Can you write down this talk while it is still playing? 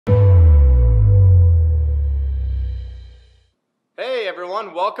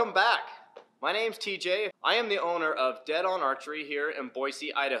everyone, welcome back. My name's TJ. I am the owner of Dead On Archery here in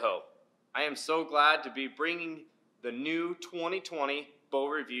Boise, Idaho. I am so glad to be bringing the new 2020 bow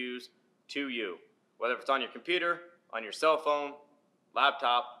reviews to you. Whether it's on your computer, on your cell phone,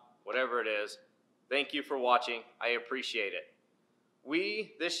 laptop, whatever it is. Thank you for watching. I appreciate it.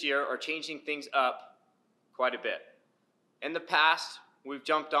 We, this year, are changing things up quite a bit. In the past, we've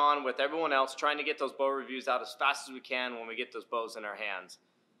jumped on with everyone else trying to get those bow reviews out as fast as we can when we get those bows in our hands.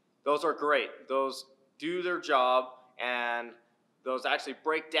 Those are great. Those do their job, and those actually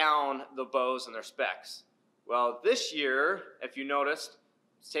break down the bows and their specs. Well, this year, if you noticed,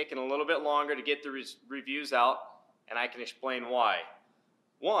 it's taken a little bit longer to get the reviews out, and I can explain why.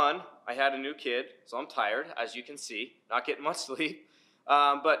 One, I had a new kid, so I'm tired, as you can see, not getting much sleep.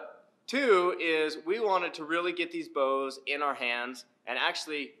 But two is we wanted to really get these bows in our hands and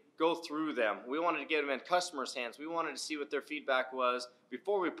actually go through them. We wanted to get them in customers' hands. We wanted to see what their feedback was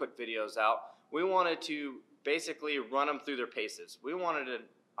before we put videos out. We wanted to basically run them through their paces. I want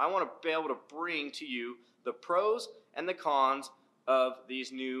to be able to bring to you the pros and the cons of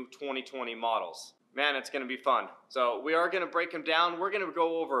these new 2020 models. Man, it's going to be fun. So we are going to break them down. We're going to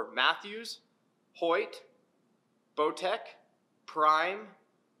go over Mathews, Hoyt, Bowtech, Prime,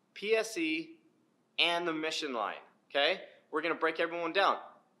 PSE, and the Mission line. Okay? We're going to break everyone down.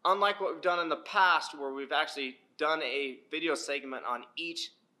 Unlike what we've done in the past where we've actually done a video segment on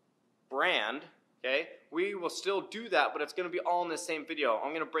each brand, okay, we will still do that, but it's going to be all in the same video. I'm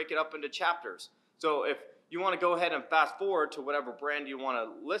going to break it up into chapters. So if you want to go ahead and fast forward to whatever brand you want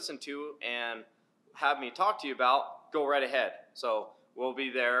to listen to and have me talk to you about, go right ahead. So we'll be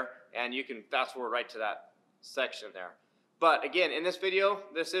there, and you can fast forward right to that section there. But again, in this video,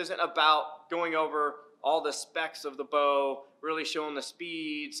 this isn't about going over all the specs of the bow, really showing the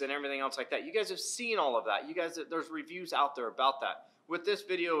speeds and everything else like that. You guys have seen all of that. You guys, there's reviews out there about that. What this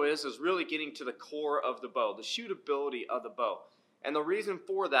video is really getting to the core of the bow, the shootability of the bow. And the reason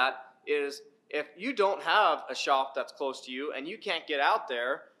for that is if you don't have a shop that's close to you and you can't get out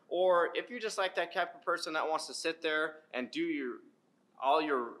there, or if you're just like that type of person that wants to sit there and do all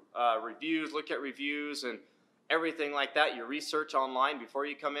your reviews, look at reviews and everything like that, your research online before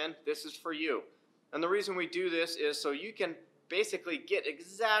you come in, this is for you. And the reason we do this is so you can basically get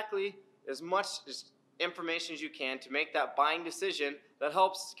exactly as much information as you can to make that buying decision that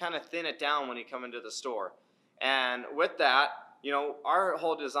helps kind of thin it down when you come into the store. And with that, you know, our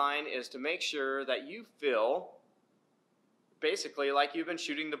whole design is to make sure that you feel basically like you've been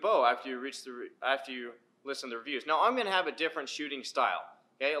shooting the bow after you listen to the reviews. Now, I'm going to have a different shooting style.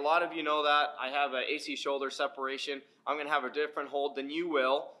 Okay, a lot of you know that. I have an AC shoulder separation. I'm going to have a different hold than you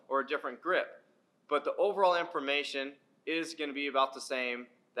will, or a different grip. But the overall information is going to be about the same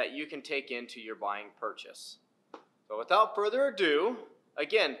that you can take into your buying purchase. So without further ado,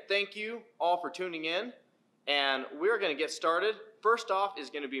 again, thank you all for tuning in, and we're going to get started. First off is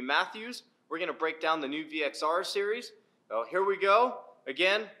going to be Mathews. We're going to break down the new VXR series. So here we go.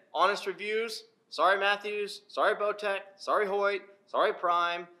 Again, honest reviews. Sorry Mathews, sorry Bowtech, sorry Hoyt, sorry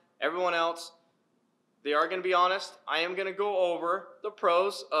Prime, everyone else. They are going to be honest. I am going to go over the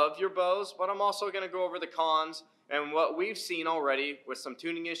pros of your bows, but I'm also going to go over the cons and what we've seen already with some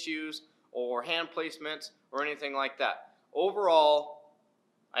tuning issues or hand placements or anything like that. Overall,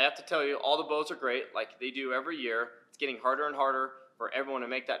 I have to tell you, all the bows are great like they do every year. It's getting harder and harder for everyone to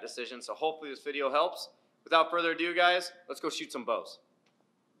make that decision, so hopefully this video helps. Without further ado, guys, let's go shoot some bows.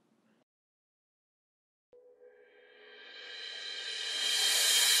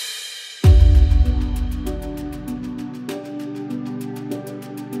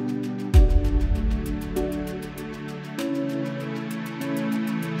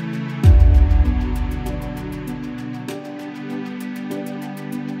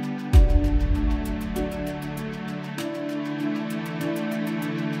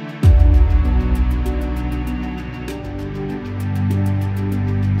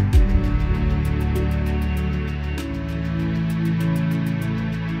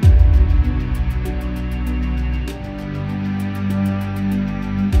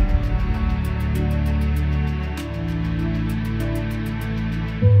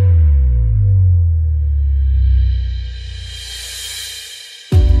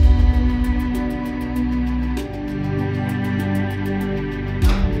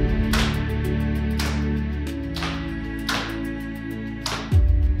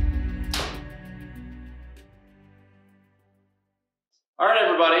 All right,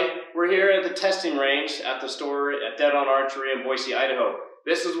 everybody, we're here at the testing range at the store at Dead On Archery in Boise, Idaho.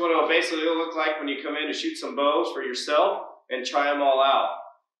 This is what it'll basically look like when you come in to shoot some bows for yourself and try them all out.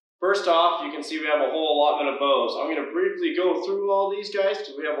 First off, you can see we have a whole allotment of bows. I'm going to briefly go through all these guys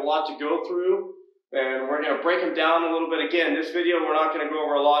because we have a lot to go through, and we're going to break them down a little bit. Again, this video we're not going to go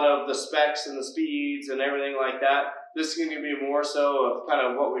over a lot of the specs and the speeds and everything like that. This is going to be more so of kind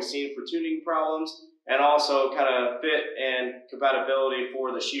of what we've seen for tuning problems and also kind of fit and compatibility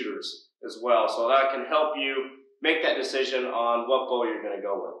for the shooters as well. So that can help you make that decision on what bow you're going to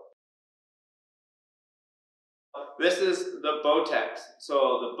go with. This is the Bowtech.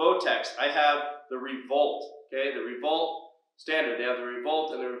 So the Bowtech, I have the Revolt, okay? The Revolt standard. They have the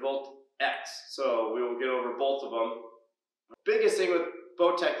Revolt and the Revolt X. So we will get over both of them. Biggest thing with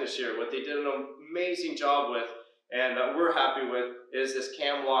Bowtech this year, what they did an amazing job with and that we're happy with is this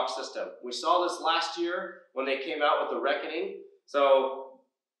cam lock system. We saw this last year when they came out with the Reckoning. So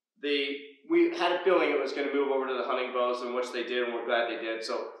we had a feeling it was going to move over to the hunting bows, in which they did, and we're glad they did.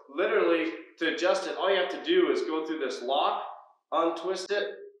 So literally, to adjust it, all you have to do is go through this lock, untwist it,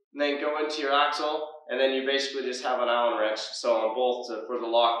 and then go into your axle, and then you basically just have an Allen wrench, so on both for the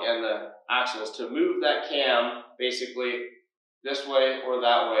lock and the axles, to move that cam basically this way or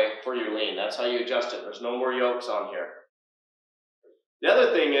that way for your lean. That's how you adjust it. There's no more yokes on here. The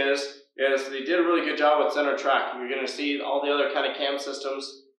other thing is they did a really good job with center track. You're going to see all the other kind of cam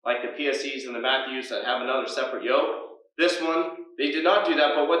systems, like the PSEs and the Matthews, that have another separate yoke. This one, they did not do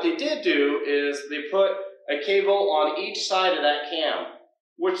that, but what they did do is they put a cable on each side of that cam,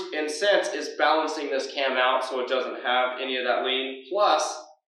 which in sense is balancing this cam out so it doesn't have any of that lean. Plus,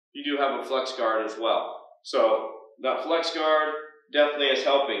 you do have a flex guard as well. So that flex guard definitely is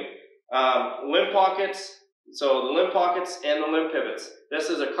helping. Limb pockets, so the limb pockets and the limb pivots. This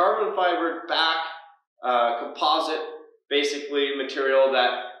is a carbon fiber back composite, basically material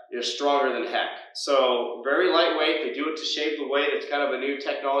that is stronger than heck. So very lightweight. They do it to shave the weight. It's kind of a new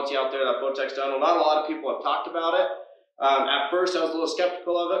technology out there that Bowtech's done. Not a lot of people have talked about it. At first I was a little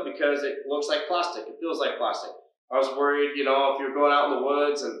skeptical of it because it looks like plastic. It feels like plastic. I was worried, you know, if you're going out in the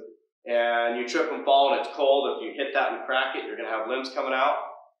woods and you trip and fall and it's cold, if you hit that and crack it, you're going to have limbs coming out.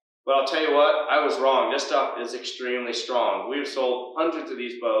 But I'll tell you what, I was wrong. This stuff is extremely strong. We've sold hundreds of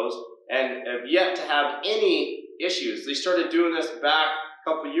these bows and have yet to have any issues. They started doing this back a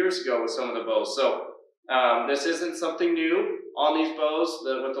couple of years ago with some of the bows. So this isn't something new on these bows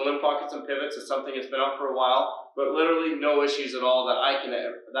with the limb pockets and pivots. It's something that's been out for a while, but literally no issues at all that I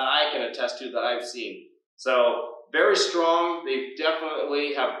can attest to that I've seen. So very strong. They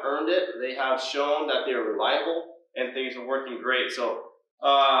definitely have earned it. They have shown that they're reliable and things are working great. So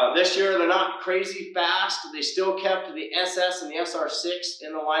this year they're not crazy fast. They still kept the SS and the SR6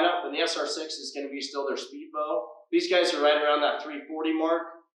 in the lineup, and the SR6 is going to be still their speed bow. These guys are right around that 340 mark.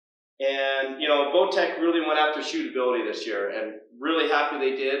 And, you know, Bowtech really went after shootability this year, and really happy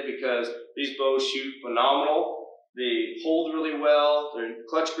they did because these bows shoot phenomenal. They hold really well. Their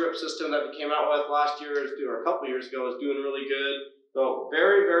clutch grip system that we came out with last year, or a couple years ago, is doing really good. So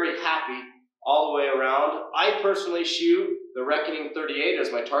very, very happy all the way around. I personally shoot the Reckoning 38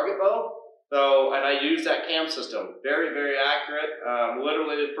 as my target bow. So, and I use that cam system. Very, very accurate.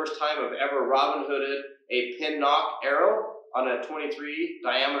 Literally the first time I've ever Robin Hooded a pin knock arrow on a 23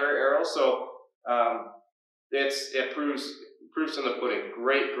 diameter arrow. So it proves in the pudding.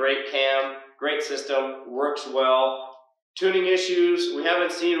 Great cam, great system, works well. Tuning issues, we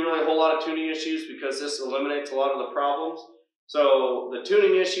haven't seen really a whole lot of tuning issues because this eliminates a lot of the problems. So the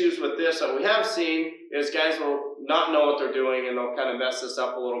tuning issues with this that we have seen is guys will not know what they're doing and they'll kind of mess this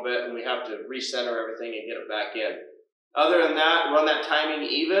up a little bit, and we have to recenter everything and get it back in. Other than that, run that timing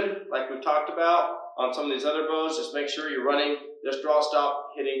even, like we've talked about on some of these other bows. Just make sure you're running this draw stop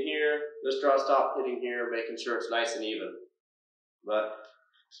hitting here, this draw stop hitting here, making sure it's nice and even. But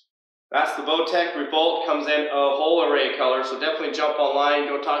that's the Bowtech Revolt. Comes in a whole array of colors, so definitely jump online,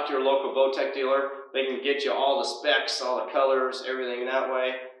 go talk to your local Bowtech dealer. They can get you all the specs, all the colors, everything that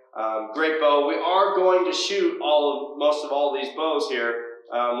way. Great bow. We are going to shoot most of all these bows here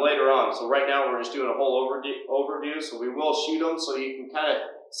later on. So right now we're just doing a whole overview. So we will shoot them so you can kind of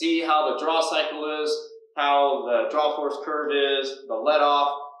see how the draw cycle is, how the draw force curve is, the let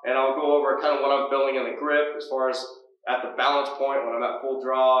off, and I'll go over kind of what I'm feeling in the grip as far as at the balance point when I'm at full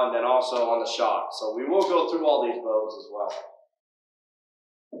draw, and then also on the shot. So we will go through all these bows as well.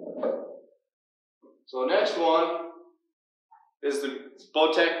 So next one is the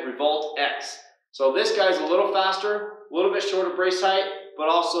Bowtech Revolt X. So this guy's a little faster, a little bit shorter brace height, but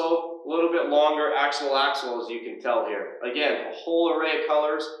also a little bit longer axle as you can tell here. Again, a whole array of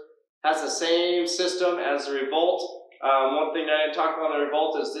colors. Has the same system as the Revolt. One thing that I didn't talk about on the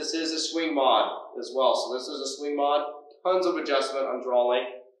Revolt is this is a swing mod as well. So this is a swing mod, tons of adjustment on draw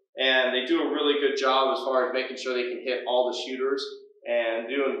length, and they do a really good job as far as making sure they can hit all the shooters and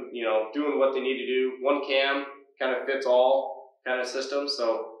doing what they need to do. One cam kind of fits all kind of system.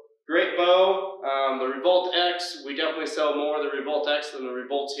 So great bow. The Revolt X, we definitely sell more of the Revolt X than the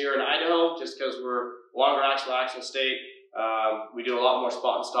Revolts here in Idaho, just because we're longer axle state. We do a lot more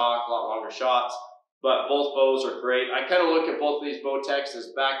spot and stock, a lot longer shots, but both bows are great. I kind of look at both of these bow techs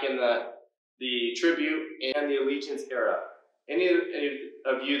as back in the Tribute and the Allegiance era. Any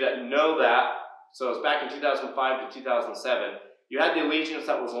of you that know that, so it's back in 2005 to 2007, you had the Allegiance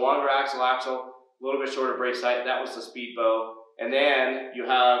that was a longer axle, a little bit shorter brace height. That was the speed bow. And then you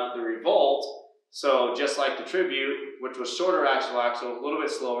have the Revolt, so just like the Tribute, which was shorter axle, a little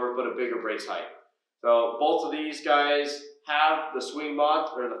bit slower, but a bigger brace height. So both of these guys have the swing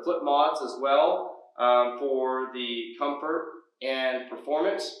mods, or the flip mods as well, for the comfort and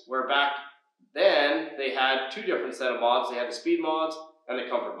performance, where back then they had two different set of mods. They had the speed mods and the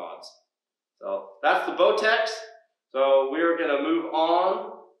comfort mods. So that's the Bowtex. So we're going to move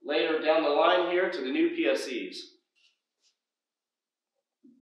on later down the line here to the new PSCs.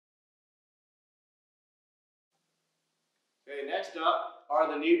 Okay, next up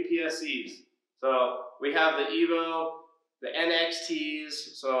are the new PSCs. So we have the Evo, the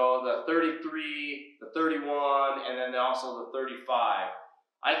NXTs, so the 33, the 31, and then also the 35.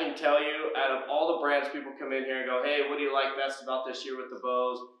 I can tell you, out of all the brands, people come in here and go, hey, what do you like best about this year with the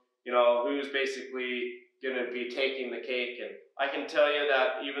bows? You know, who's basically going to be taking the cake? And I can tell you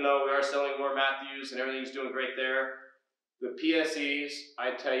that even though we are selling more Matthews and everything's doing great there, the PSCs,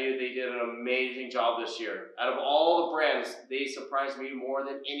 I tell you, they did an amazing job this year. Out of all the brands, they surprised me more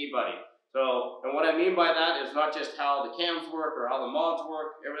than anybody. So, and what I mean by that is not just how the cams work or how the mods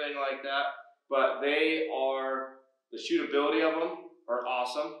work, everything like that, but they are, the shootability of them are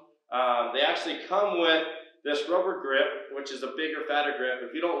awesome. They actually come with this rubber grip, which is a bigger, fatter grip.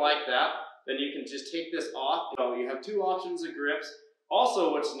 If you don't like that, then you can just take this off. So you have two options of grips.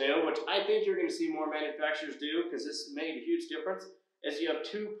 Also, what's new, which I think you're going to see more manufacturers do, because this made a huge difference, is you have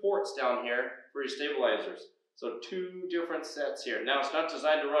two ports down here for your stabilizers. So two different sets here. Now, it's not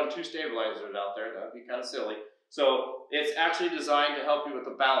designed to run two stabilizers out there. That would be kind of silly. So it's actually designed to help you with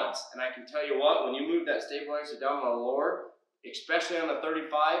the balance. And I can tell you what, when you move that stabilizer down on the lower, especially on the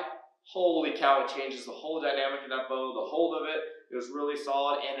 35, holy cow, it changes the whole dynamic of that bow. The hold of it is really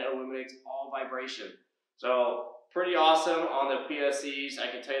solid, and it eliminates all vibration. So pretty awesome on the PSCs.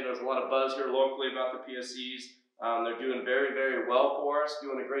 I can tell you there's a lot of buzz here locally about the PSCs. They're doing very, very well for us,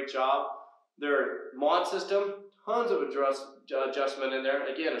 doing a great job. Their mod system, tons of adjustment in there.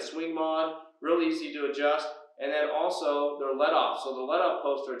 Again, a swing mod, real easy to adjust. And then also their let-off. So the let-off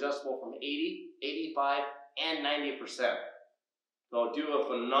posts are adjustable from 80, 85, and 90%. They'll do a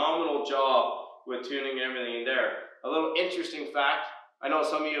phenomenal job with tuning everything in there. A little interesting fact, I know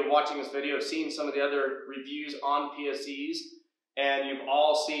some of you watching this video have seen some of the other reviews on PSCs, and you've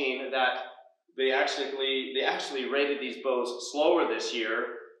all seen that they actually rated these bows slower this year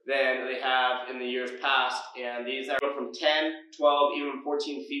than they have in the years past, and these are from 10, 12, even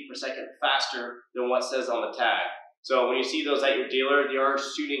 14 feet per second faster than what says on the tag. So when you see those at your dealer, they are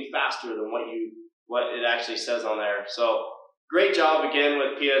shooting faster than what it actually says on there. So great job again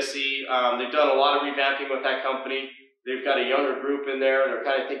with PSC. They've done a lot of revamping with that company. They've got a younger group in there, and they're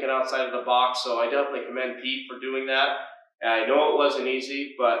kind of thinking outside of the box, so I definitely commend Pete for doing that. And I know it wasn't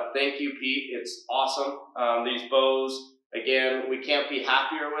easy, but thank you, Pete. It's awesome. These bows, again, we can't be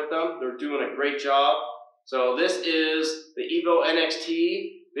happier with them. They're doing a great job. So this is the Evo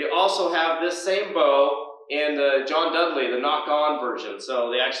NXT. They also have this same bow in the John Dudley, the knock-on version. So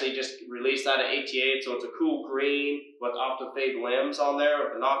they actually just released that at ATA, so it's a cool green with OptiFade limbs on there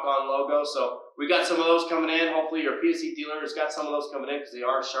with the knock-on logo. So we got some of those coming in. Hopefully your PSC dealer has got some of those coming in, because they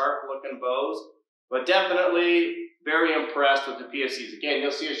are sharp-looking bows. But definitely very impressed with the PSCs. Again,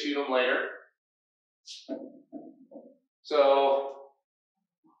 you'll see us shoot them later. So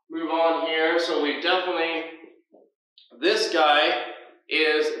move on here. So we definitely, this guy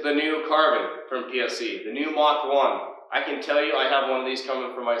is the new carbon from PSC, the new Mach 1. I can tell you I have one of these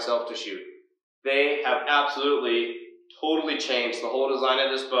coming for myself to shoot. They have absolutely totally changed the whole design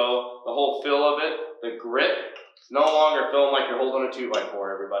of this bow, the whole feel of it, the grip. It's no longer feeling like you're holding a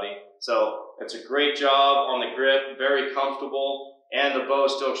 2x4, everybody. So it's a great job on the grip, very comfortable, and the bow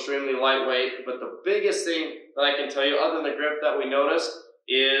is still extremely lightweight. But the biggest thing that I can tell you, other than the grip that we noticed,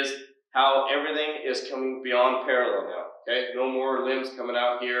 is how everything is coming beyond parallel now. Okay, no more limbs coming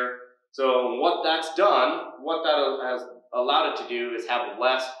out here. So what that's done, what that has allowed it to do, is have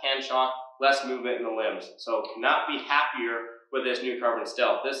less hand shock, less movement in the limbs. So cannot be happier with this new carbon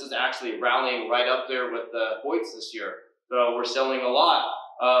stealth. This is actually rallying right up there with the Hoyts this year. So we're selling a lot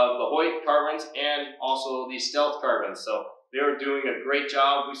of the Hoyt carbons and also these stealth carbons. So They are doing a great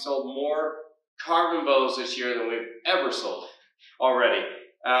job. We sold more carbon bows this year than we've ever sold already.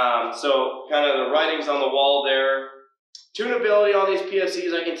 So kind of the writing's on the wall there. Tunability on these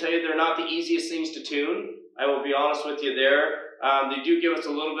PFCs, I can tell you they're not the easiest things to tune. I will be honest with you there. They do give us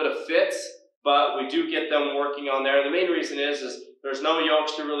a little bit of fits, but we do get them working on there. The main reason is there's no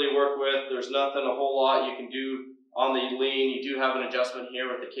yokes to really work with. There's nothing a whole lot you can do on the lean. You do have an adjustment here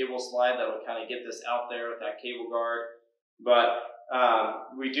with the cable slide that will kind of get this out there with that cable guard. But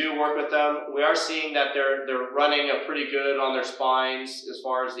we do work with them. We are seeing that they're running a pretty good on their spines as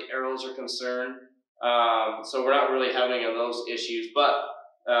far as the arrows are concerned. So we're not really having those issues. But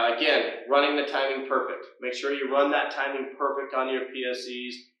again, running the timing perfect. Make sure you run that timing perfect on your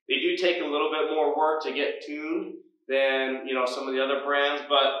PSCs. They do take a little bit more work to get tuned than some of the other brands,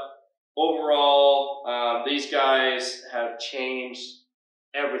 but overall, these guys have changed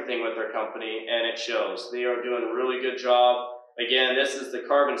everything with their company, and it shows. They are doing a really good job. Again, this is the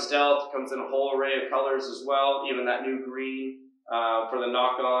Carbon Stealth. It comes in a whole array of colors as well, even that new green for the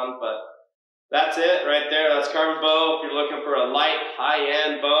knock-on. But that's it right there. That's Carbon Bow. If you're looking for a light,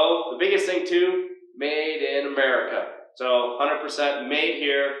 high-end bow, the biggest thing too, made in America. So 100% made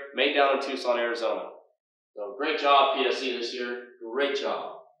here, made down in Tucson, Arizona. So great job, PSC, this year. Great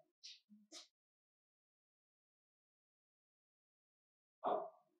job.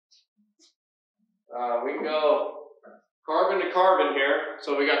 We can go carbon to carbon here.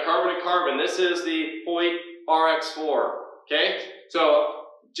 So we got carbon to carbon. This is the Hoyt RX4. Okay? So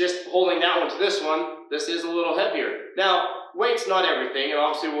just holding that one to this one, this is a little heavier. Now, weight's not everything, and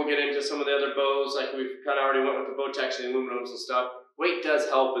obviously we'll get into some of the other bows, like we've kind of already went with the Bowtex and aluminums and stuff. Weight does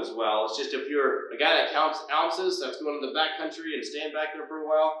help as well. It's just if you're a guy that counts ounces, that's going in the backcountry and staying back there for a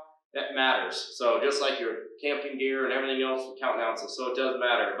while, that matters. So just like your camping gear and everything else, we count ounces, so it does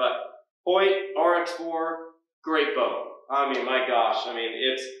matter. But Hoyt RX4, great bow. I mean, my gosh, I mean,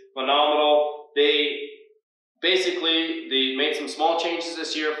 it's phenomenal. They made some small changes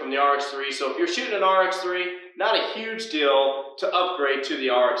this year from the RX3. So if you're shooting an RX3, not a huge deal to upgrade to the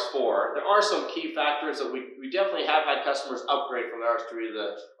RX4. There are some key factors that we definitely have had customers upgrade from the RX3 to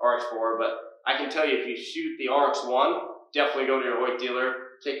the RX4, but I can tell you if you shoot the RX1, definitely go to your Hoyt dealer,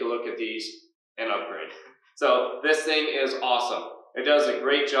 take a look at these, and upgrade. So this thing is awesome. It does a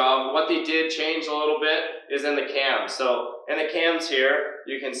great job. What they did change a little bit is in the cams. So in the cams here,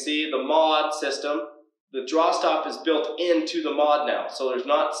 you can see the mod system. The draw stop is built into the mod now, so there's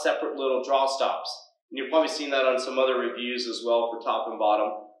not separate little draw stops. And you've probably seen that on some other reviews as well for top and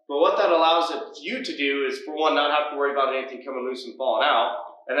bottom. But what that allows you to do is, for one, not have to worry about anything coming loose and falling out.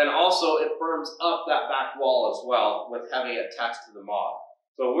 And then also it firms up that back wall as well with having it attached to the mod.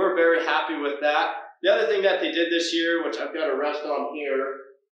 So we're very happy with that. The other thing that they did this year, which I've got a rest on here,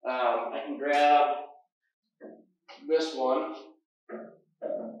 I can grab this one.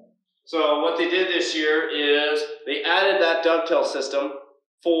 So what they did this year is they added that dovetail system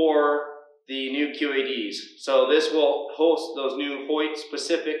for the new QADs. So this will host those new Hoyt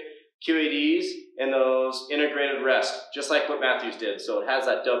specific QADs and those integrated rest, just like what Matthews did. So it has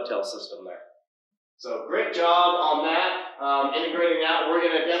that dovetail system there. So great job on that. Integrating that, we're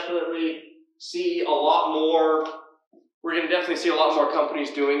going to definitely see a lot more. We're going to definitely see a lot more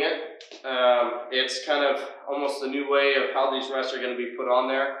companies doing it. It's kind of almost the new way of how these rests are going to be put on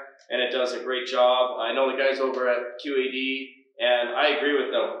there, and it does a great job. I know the guys over at QAD, and I agree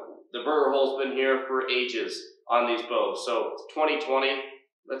with them. The burger hole's been here for ages on these bows. So 2020,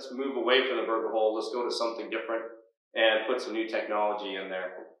 let's move away from the burger hole. Let's go to something different and put some new technology in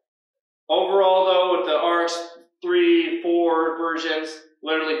there. Overall, though, with the RX3, 4 versions,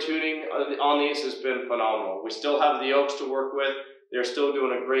 literally tuning on these has been phenomenal. We still have the yokes to work with. They're still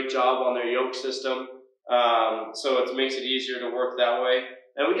doing a great job on their yoke system. So it makes it easier to work that way.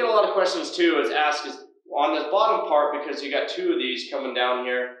 And we get a lot of questions too, is on the bottom part, because you got 2 of these coming down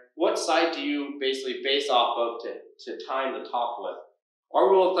here, what side do you basically base off of to time the top with? Our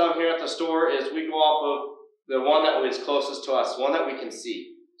rule of thumb here at the store is we go off of the one that was closest to us, one that we can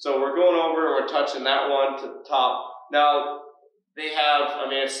see. So we're going over and we're touching that one to the top. Now, they have, I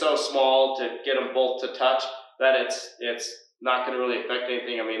mean, it's so small to get them both to touch that it's not going to really affect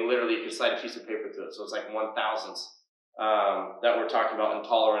anything. I mean, literally you can slide a piece of paper to it. So it's like 1/1000th that we're talking about in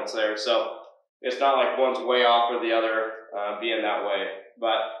tolerance there. So it's not like one's way off or the other being that way.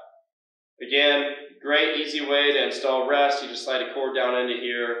 But again, great, easy way to install rest. You just slide a cord down into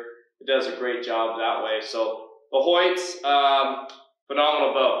here. It does a great job that way. So the Hoyts,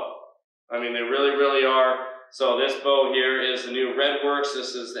 phenomenal bow. I mean, they really, really are. So this bow here is the new Redworks.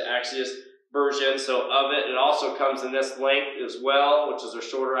 This is the Axios version. So of it, it also comes in this length as well, which is a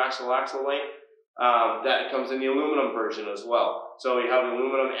shorter axle length. that comes in the aluminum version as well. So you have the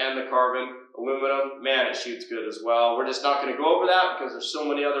aluminum and the carbon. Aluminum, man, it shoots good as well. We're just not going to go over that because there's so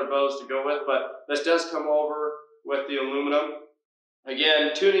many other bows to go with, but this does come over with the aluminum.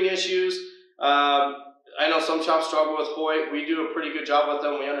 Again, tuning issues. I know some shops struggle with Hoyt. We do a pretty good job with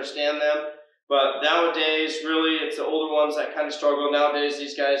them. We understand them. But nowadays, really, it's the older ones that kind of struggle. Nowadays,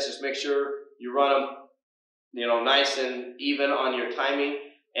 these guys, just make sure you run them, you know, nice and even on your timing.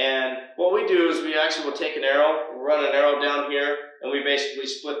 And what we do is we actually will take an arrow, we'll run an arrow down here, and we basically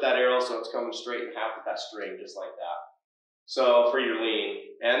split that arrow so it's coming straight in half with that string, just like that. So for your lean.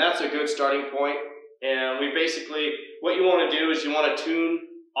 And that's a good starting point. And we basically, what you want to do is you want to tune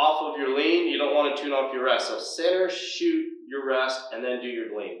off of your lean. You don't want to tune off your rest. So center, shoot your rest, and then do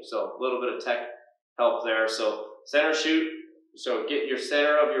your lean. So a little bit of tech help there. So center, shoot. So get your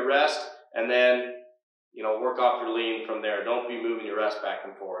center of your rest, and then, you know, work off your lean from there. Don't be moving your rest back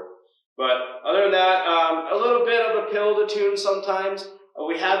and forth. But other than that, a little bit of a pill to tune sometimes.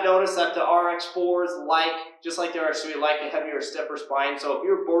 We have noticed that the RX4s just like the RX3, like a heavier, stiffer spine. So if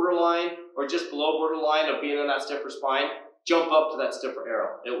you're borderline or just below borderline of being in that stiffer spine, jump up to that stiffer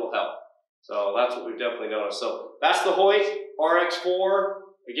arrow. It will help. So that's what we've definitely noticed. So that's the Hoyt RX4.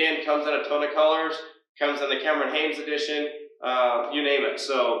 Again, comes in a ton of colors. Comes in the Cameron Hanes edition. You name it.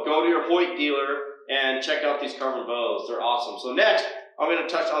 So go to your Hoyt dealer and check out these carbon bows. They're awesome. So next, I'm going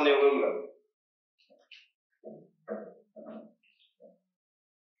to touch on the aluminum.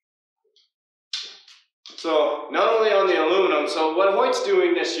 So not only on the aluminum, so what Hoyt's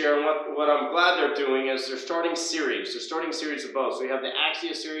doing this year, and what I'm glad they're doing is they're starting series. They're starting series of bows. So you have the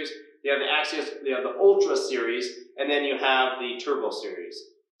Axia series, you have the Ultra series, and then you have the Turbo series.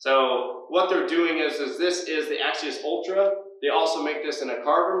 So what they're doing is this is the Axios Ultra. They also make this in a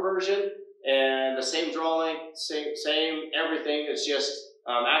carbon version, and the same draw length, same everything. It's just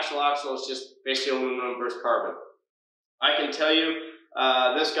axle is just basically aluminum versus carbon. I can tell you,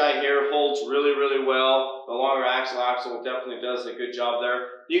 this guy here holds really, really well. The longer axle definitely does a good job there.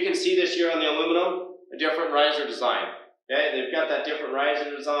 You can see this year on the aluminum, a different riser design. Okay, they've got that different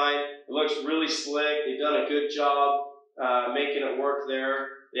riser design. It looks really slick. They've done a good job making it work there.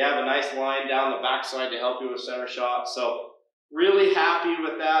 They have a nice line down the backside to help you with center shot. So really happy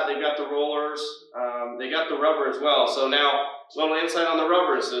with that. They've got the rollers. They got the rubber as well. So now, a little insight on the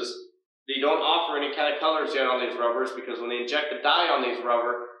rubbers is they don't offer any kind of colors yet on these rubbers because when they inject the dye on these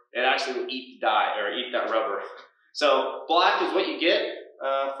rubber, it actually will eat the dye or eat that rubber. So black is what you get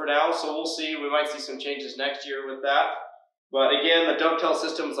for now. So we'll see. We might see some changes next year with that. But again, the dovetail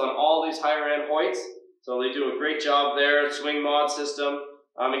system's on all these higher end Hoyts. So they do a great job there. Swing mod system.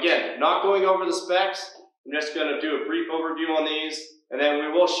 Again, not going over the specs. I'm just going to do a brief overview on these, and then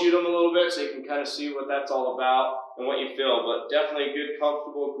we will shoot them a little bit so you can kind of see what that's all about and what you feel. But definitely a good,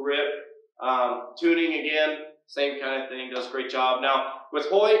 comfortable grip. Tuning, again, same kind of thing, does a great job. Now, with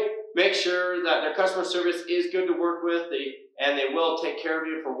Hoyt, make sure that their customer service is good to work with, and they will take care of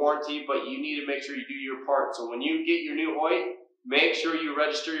you for warranty, but you need to make sure you do your part. So when you get your new Hoyt, make sure you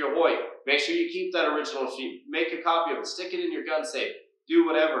register your Hoyt. Make sure you keep that original sheet. Make a copy of it. Stick it in your gun safe. Do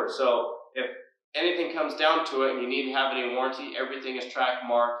whatever. So if anything comes down to it and you need to have any warranty, everything is track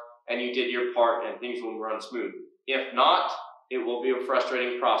marked and you did your part and things will run smooth. If not, it will be a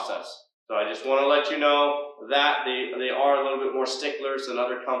frustrating process. So I just want to let you know that they are a little bit more sticklers than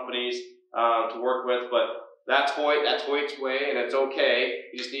other companies to work with, but that's Hoyt's way, and it's okay.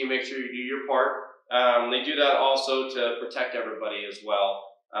 You just need to make sure you do your part. They do that also to protect everybody as well,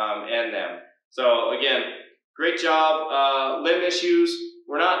 and them. So again, great job. Limb issues,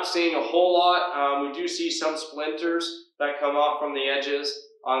 we're not seeing a whole lot. We do see some splinters that come off from the edges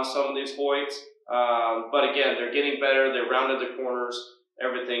on some of these Hoyts, but again, they're getting better. They rounded the corners.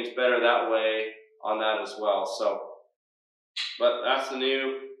 Everything's better that way on that as well. So, but that's the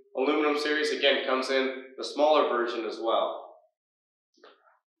new aluminum series. Again, comes in the smaller version as well.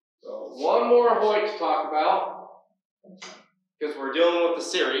 So one more Hoyt to talk about because we're dealing with the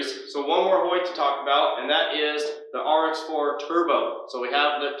series. So one more Hoyt to talk about, and that is the RX4 Turbo. So we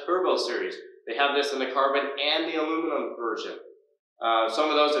have the Turbo series. They have this in the carbon and the aluminum version.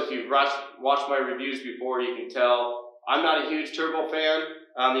 Some of those, if you've watched my reviews before, you can tell I'm not a huge turbo fan.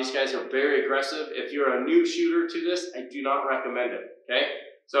 These guys are very aggressive. If you're a new shooter to this, I do not recommend it, okay?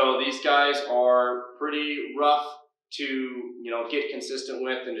 So these guys are pretty rough to, you know, get consistent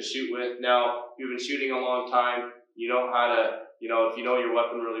with and to shoot with. Now, if you've been shooting a long time, you know how to, you know, if you know your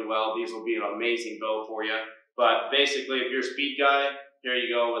weapon really well, these will be an amazing bow for you. But basically, if you're a speed guy, here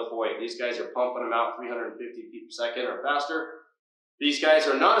you go with Hoyt. These guys are pumping them out 350 feet per second or faster. These guys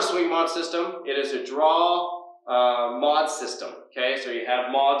are not a swing mod system. It is a draw mod system. Okay, so you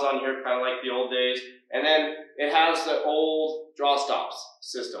have mods on here, kind of like the old days, and then it has the old draw stops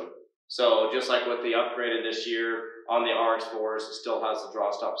system. So just like what they upgraded this year on the RX4s, it still has the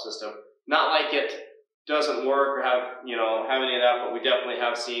draw stop system. Not like it doesn't work or have any of that, but we definitely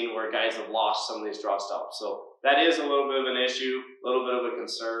have seen where guys have lost some of these draw stops. So that is a little bit of an issue, a little bit of a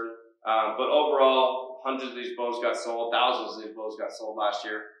concern. But overall, hundreds of these bows got sold, thousands of these bows got sold last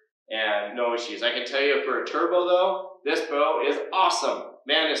year, and no issues. I can tell you for a turbo though, this bow is awesome.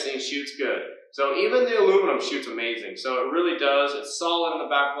 Man, this thing shoots good. So even the aluminum shoots amazing. So it really does. It's solid in the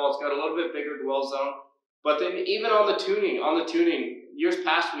back wall. It's got a little bit bigger dwell zone. But then even on the tuning, years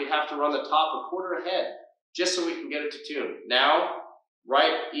past we'd have to run the top a quarter ahead just so we can get it to tune. Now,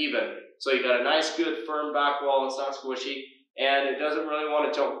 right even. So you got a nice, good, firm back wall. It's not squishy, and it doesn't really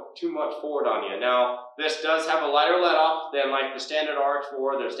want to jump too much forward on you. Now, this does have a lighter let-off than like the standard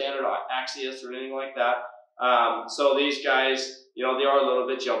RX4, the standard Axius, or anything like that. So these guys, they are a little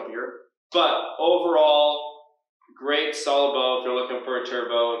bit jumpier. But overall, great solid bow if you're looking for a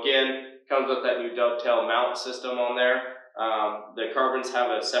turbo. Again, comes with that new dovetail mount system on there. The carbons have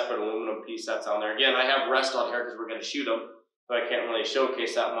a separate aluminum piece that's on there. Again, I have rest on here because we're going to shoot them, so I can't really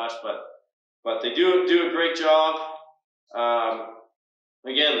showcase that much, but they do a great job.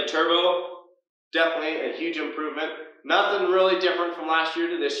 Again, the turbo, definitely a huge improvement. Nothing really different from last year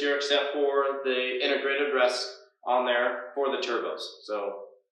to this year except for the integrated rest on there for the turbos.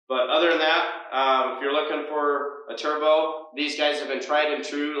 But other than that, if you're looking for a turbo, these guys have been tried and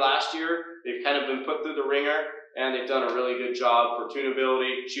true last year. They've kind of been put through the ringer, and they've done a really good job for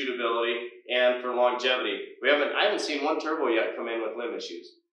tunability, shootability, and for longevity. I haven't seen one turbo yet come in with limb issues.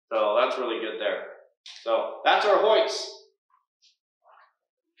 So that's really good there. So that's our Hoyts.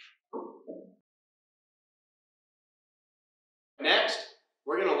 Next,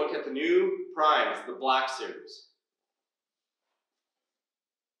 we're going to look at the new primes, the Black Series.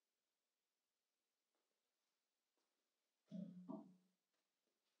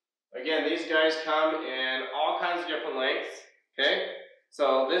 Again, these guys come in all kinds of different lengths, okay?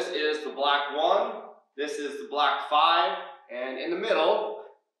 So this is the Black 1, this is the Black 5, and in the middle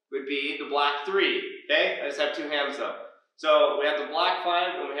would be the Black 3, okay? I just have two hands up. So we have the Black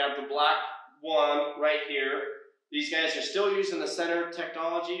 5 and we have the Black 1 right here. These guys are still using the center grip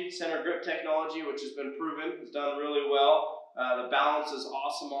technology, which has been proven, has done really well. The balance is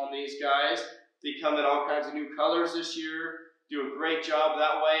awesome on these guys. They come in all kinds of new colors this year. Do a great job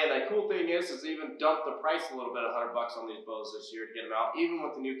that way, and the cool thing is they even dumped the price a little bit, $100 on these bows this year to get them out, even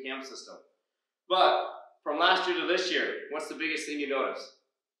with the new cam system. But from last year to this year, what's the biggest thing you notice?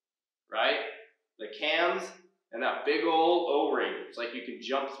 Right? The cams and that big old O-ring. It's like you can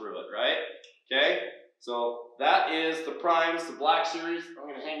jump through it, right? Okay? So that is the primes, the Black Series. I'm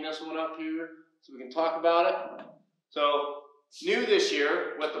going to hang this one up here so we can talk about it. So new this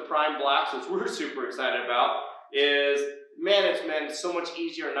year with the Prime Blacks, which we're super excited about, is man, it's been so much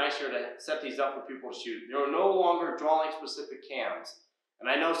easier and nicer to set these up for people to shoot. There are no longer drawing specific cams. And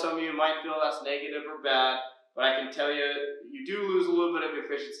I know some of you might feel that's negative or bad, but I can tell you, you do lose a little bit of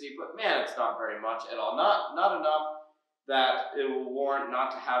efficiency, but man, it's not very much at all. Not enough that it will warrant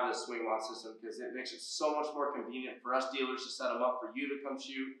not to have this swing mod system, because it makes it so much more convenient for us dealers to set them up for you to come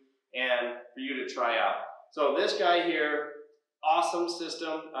shoot and for you to try out. So this guy here, awesome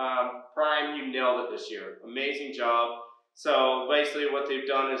system. Prime, you nailed it this year. Amazing job. So basically what they've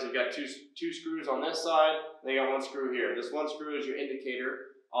done is they've got two screws on this side, and they got one screw here. This one screw is your indicator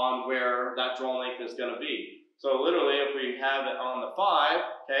on where that draw length is going to be. So literally if we have it on the 5,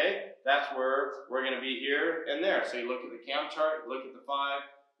 okay, that's where we're going to be here and there. So you look at the cam chart, look at the 5,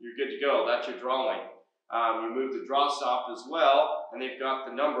 you're good to go. That's your draw length. You move the draw stop as well, and they've got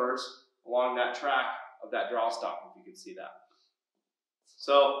the numbers along that track of that draw stop, if you can see that.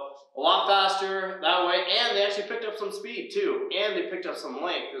 So a lot faster that way, and they actually picked up some speed too, and they picked up some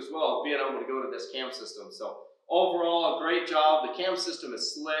length as well, being able to go to this cam system. So overall, a great job. The cam system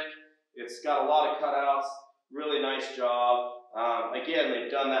is slick. It's got a lot of cutouts. Really nice job. Again,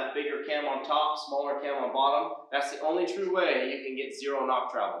 they've done that bigger cam on top, smaller cam on bottom. That's the only true way you can get zero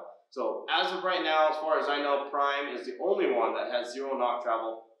knock travel. So as of right now, as far as I know, Prime is the only one that has zero knock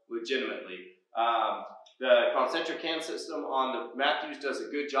travel legitimately. The concentric cam system on the Matthews does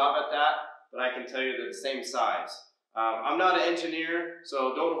a good job at that, but I can tell you they're the same size. I'm not an engineer,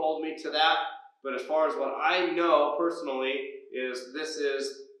 so don't hold me to that, but as far as what I know personally is this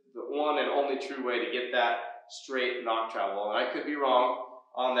is the one and only true way to get that straight knock travel. And I could be wrong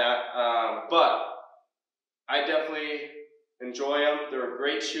on that, but I definitely enjoy them. They're a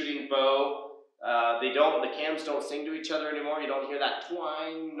great shooting bow. The cams don't sing to each other anymore. You don't hear that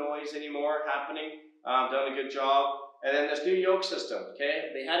twang noise anymore happening. done a good job. And then this new yoke system, okay?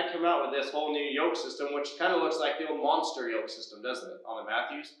 They had to come out with this whole new yoke system, which kind of looks like the old monster yoke system, doesn't it, on the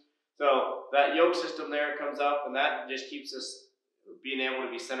Matthews? So that yoke system there comes up, and that just keeps us being able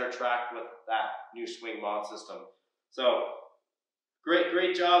to be center tracked with that new swing mod system. So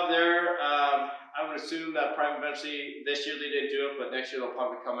great job there. I would assume that Prime eventually, this year they didn't do it, but next year they'll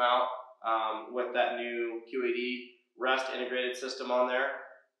probably come out with that new QAD rest integrated system on there.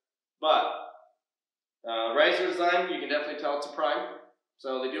 But riser design, you can definitely tell it's a Prime.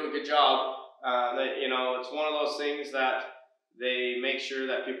 So they do a good job. You know, it's one of those things that they make sure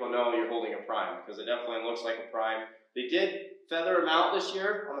that people know you're holding a Prime, because it definitely looks like a Prime. They did feather them out this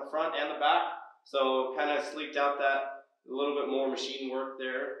year on the front and the back, so kind of sleeked out that a little bit more machine work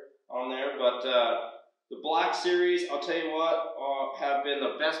there on there. But the Black Series, I'll tell you what, have been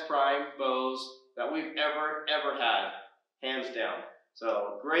the best Prime bows that we've ever had, hands down.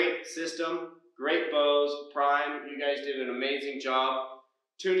 So great system, great bows, Prime. You guys did an amazing job.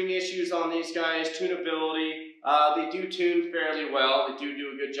 Tuning issues on these guys, tunability, they do tune fairly well. They do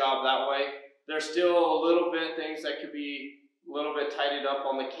a good job that way. There's still a little bit things that could be a little bit tidied up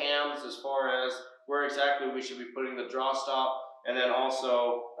on the cams as far as where exactly we should be putting the draw stop, and then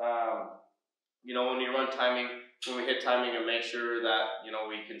also, you know, when you run timing, when we hit timing, and make sure that, you know,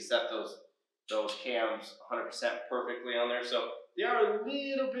 we can set those cams 100% perfectly on there. So they are a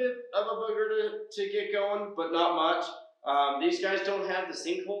little bit of a booger to get going, but not much. These guys don't have the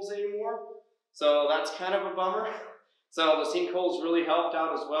sinkholes anymore, so that's kind of a bummer. So the sinkholes really helped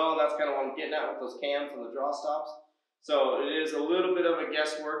out as well, and that's kind of what I'm getting at with those cams and the draw stops. So it is a little bit of a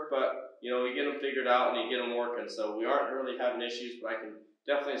guesswork, but you know, we get them figured out and you get them working. So we aren't really having issues, but I can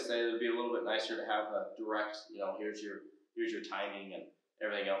definitely say it would be a little bit nicer to have a direct, you know, here's your timing and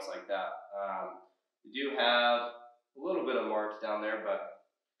everything else like that. You do have a little bit of marks down there, but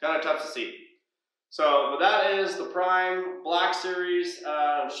kind of tough to see. So, but that is the Prime Black Series.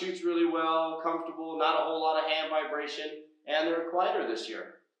 Shoots really well, comfortable, not a whole lot of hand vibration, and they're quieter this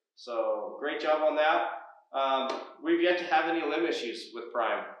year. So, great job on that. We've yet to have any limb issues with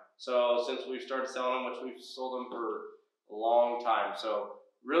Prime. So, since we've started selling them, which we've sold them for a long time. So,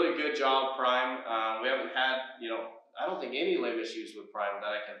 really good job, Prime. We haven't had, you know, I don't think any limb issues with Prime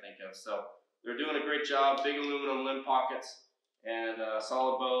that I can think of. So, they're doing a great job. Big aluminum limb pockets and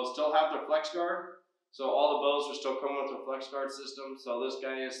solid bows. Still have their flex guard. So all the bows are still coming with their flex guard system. So this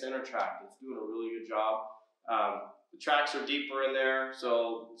guy is center tracked. It's doing a really good job. The tracks are deeper in there,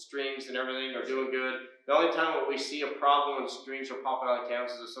 so strings and everything are doing good. The only time that we see a problem when strings are popping out of the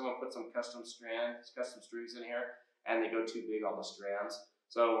cams is if someone puts some custom strings in here and they go too big on the strands.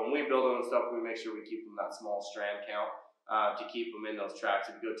 So when we build them and stuff, we make sure we keep them that small strand count to keep them in those tracks.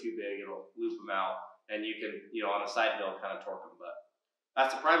 If you go too big, it'll loop them out, and you can, you know, on a side hill kind of torque them. But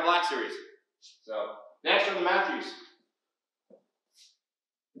that's the Prime Black Series. So next are the Matthews.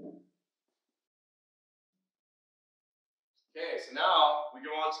 Okay, so now we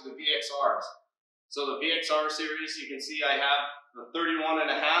go on to the VXRs. So the VXR series, you can see I have the 31.5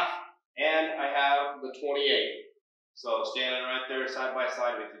 and I have the 28. So standing right there side by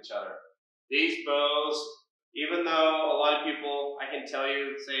side with each other. These bows, even though a lot of people, I can tell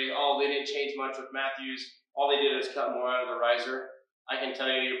you, say, oh, they didn't change much with Matthews, all they did is cut more out of the riser. I can tell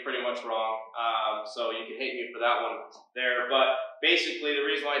you you're pretty much wrong, so you can hate me for that one there. But basically, the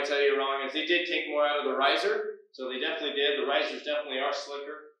reason why I tell you you're wrong is they did take more out of the riser, so they definitely did. The risers definitely are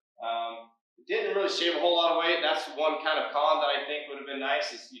slicker. It didn't really shave a whole lot of weight. That's one kind of con that I think would have been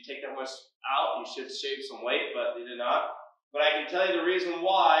nice is you take that much out, you should shave some weight, but they did not. But I can tell you the reason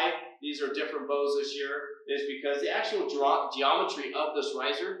why these are different bows this year is because the actual geometry of this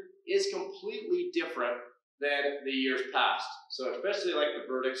riser is completely different than the years past. So especially like the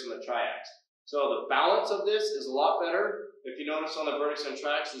verdicts and the triacs. So the balance of this is a lot better. If you notice on the verdicts and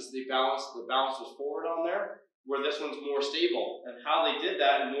triacs is the balance was forward on there, where this one's more stable. And how they did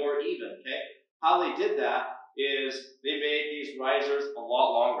that and more even, okay? How they did that is they made these risers a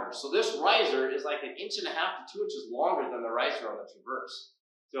lot longer. So this riser is like 1.5 to 2 inches longer than the riser on the Traverse.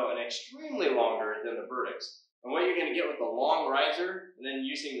 So an extremely longer than the verdicts. And what you're gonna get with the long riser and then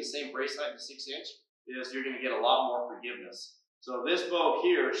using the same brace height, the 6-inch, is you're going to get a lot more forgiveness. So this bow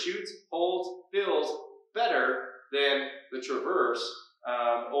here shoots, holds, feels better than the Traverse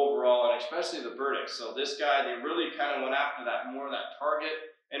overall, and especially the verdicts. So this guy, they really kind of went after that more of that target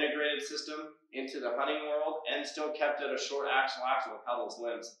integrated system into the hunting world, and still kept it a short axle with how those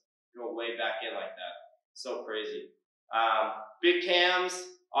limbs go way back in like that. So crazy. Big cams,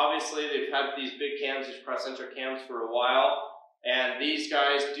 obviously they've had these big cams, these cross-centric cams for a while. And these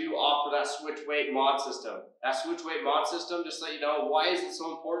guys do offer that switch weight mod system. That switch weight mod system, just to let you know, why is it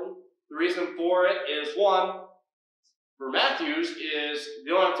so important? The reason for it is, one, for Matthews, is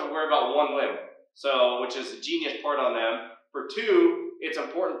you don't have to worry about one limb, so which is the genius part on them. For two, it's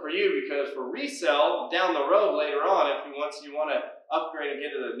important for you because for resale down the road later on, once you want to upgrade and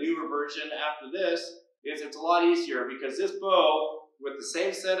get to the newer version after this, it's a lot easier because this bow with the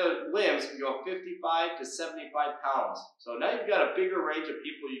same set of limbs can go 55 to 75 pounds. So now you've got a bigger range of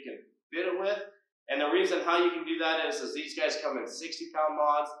people you can fit it with. And the reason how you can do that is these guys come in 60-pound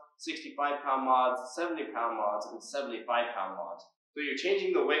mods, 65-pound mods, 70-pound mods, and 75-pound mods. So you're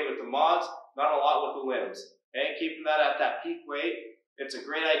changing the weight with the mods, not a lot with the limbs. Okay, keeping that at that peak weight, it's a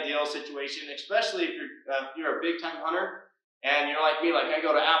great ideal situation, especially if you're a big-time hunter and you're like me, like I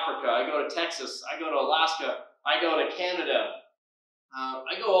go to Africa, I go to Texas, I go to Alaska, I go to Canada,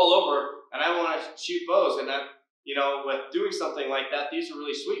 I go all over, and I want to shoot bows. And that, with doing something like that, these are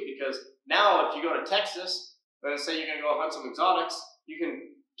really sweet because now if you go to Texas, let's say you're going to go hunt some exotics, you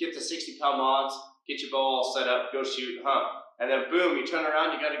can get the 60-pound mods, get your bow all set up, go shoot and hunt. And then boom, you turn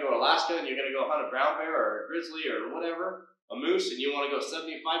around, you got to go to Alaska and you're going to go hunt a brown bear or a grizzly or whatever, a moose, and you want to go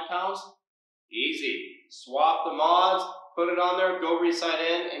 75 pounds? Easy. Swap the mods, put it on there, go re-sight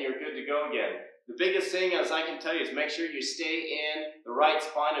in, and you're good to go again. The biggest thing, as I can tell you, is make sure you stay in the right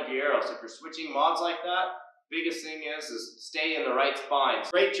spine of your arrows. If you're switching mods like that, biggest thing is stay in the right spine.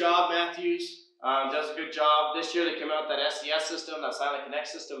 Great job, Matthews. Does a good job. This year they came out with that SCS system, that Silent Connect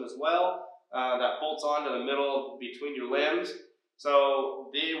system as well, that bolts onto the middle between your limbs.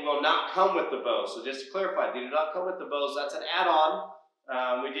 So they will not come with the bow. So just to clarify, they do not come with the bows. That's an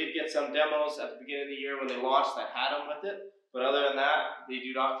add-on. We did get some demos at the beginning of the year when they launched that had them with it. But other than that, they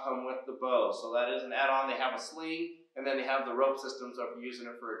do not come with the bow. So that is an add-on. They have a sling, and then they have the rope systems if you're using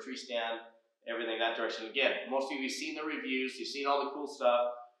it for a tree stand, everything that direction. Again, most of you have seen the reviews. You've seen all the cool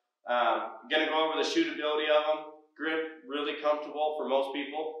stuff. I'm going to go over the shootability of them. Grip, really comfortable for most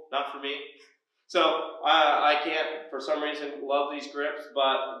people, not for me. So I can't, for some reason, love these grips,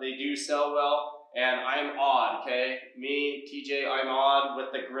 but they do sell well, and I'm odd, okay? Me, TJ, I'm odd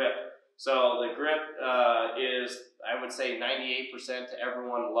with the grip. So the grip is, I would say, 98% to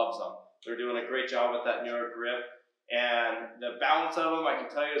everyone loves them. They're doing a great job with that newer grip. And the balance of them, I can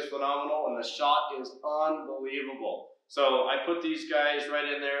tell you, is phenomenal, and the shot is unbelievable. So I put these guys right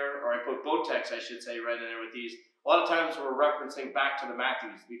in there, or I put Bowtechs, I should say, right in there with these. A lot of times we're referencing back to the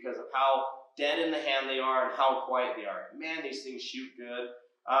Matthews because of how dead in the hand they are and how quiet they are. Man, these things shoot good.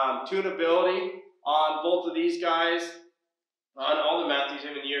 Tunability on both of these guys, on all the Matthews,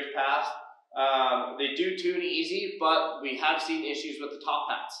 even years past, they do tune easy, but we have seen issues with the top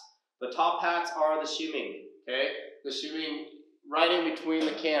hats. The top hats are the shimming, okay? The shimming right in between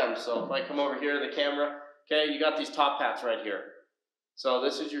the cams. So if I come over here to the camera, okay, you got these top hats right here. So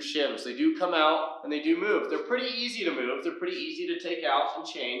this is your shims. They do come out and they do move. They're pretty easy to move. They're pretty easy to take out and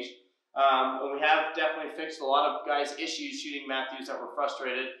change. And we have definitely fixed a lot of guys' issues shooting Matthews that were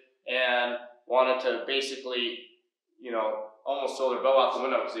frustrated and wanted to basically, almost throw their bow out the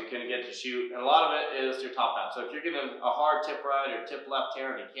window because they couldn't get to shoot. And a lot of it is your top hat. So if you're getting a hard tip right or tip left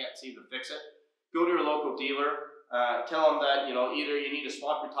here and you can't seem to fix it, go to your local dealer. Tell them that, either you need to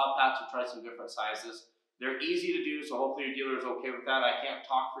swap your top hats or try some different sizes. They're easy to do, so hopefully your dealer is okay with that. I can't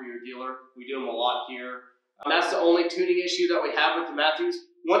talk for your dealer. We do them a lot here. That's the only tuning issue that we have with the Matthews.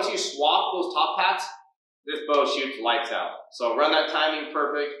 Once you swap those top hats, this bow shoots lights out. So run that timing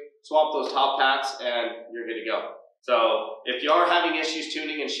perfect, swap those top hats, and you're good to go. So if you are having issues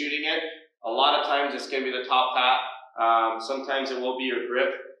tuning and shooting it, a lot of times it's going to be the top hat. Sometimes it will be your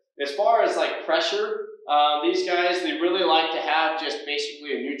grip. As far as like pressure, these guys, they really like to have just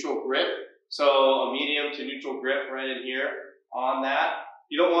basically a neutral grip. So a medium to neutral grip right in here on that.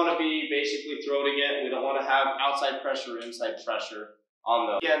 You don't want to be basically throating it. We don't want to have outside pressure or inside pressure on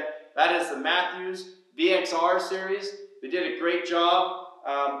those. Again, that is the Matthews VXR series. They did a great job.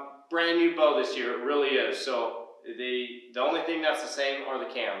 Brand new bow this year, it really is. So the only thing that's the same are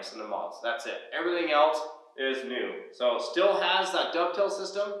the cams and the mods. That's it. Everything else is new. So still has that dovetail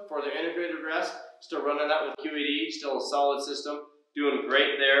system for their integrated rest. Still running that with QED. Still a solid system. Doing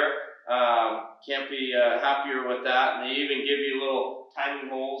great there. Can't be happier with that. And they even give you little timing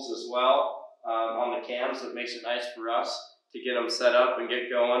holes as well on the cams, so it makes it nice for us to get them set up and get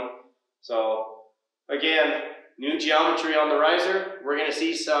going. So again, new geometry on the riser. We're going to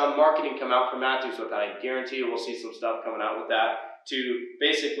see some marketing come out from Matthews with that. I guarantee you we'll see some stuff coming out with that to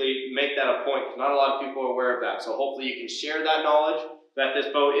basically make that a point, because not a lot of people are aware of that. So hopefully you can share that knowledge that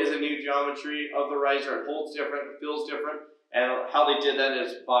this bow is a new geometry of the riser. It holds different, it feels different. And how they did that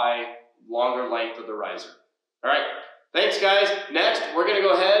is by longer length of the riser. All right, thanks guys. Next, we're gonna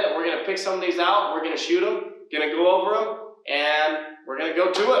go ahead and we're gonna pick some of these out. We're gonna shoot them, gonna go over them, and we're gonna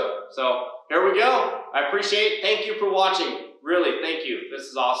go to it. So here we go. I appreciate it. Thank you for watching. Really, thank you. This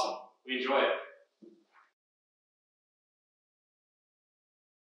is awesome. We enjoy it.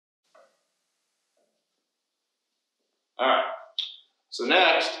 All right. So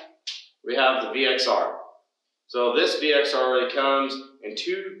next, we have the VXR. So this VXR already comes in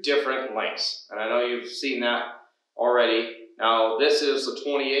 2 different lengths, and I know you've seen that already. Now this is the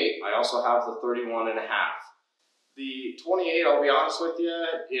 28. I also have the 31.5. The 28, I'll be honest with you,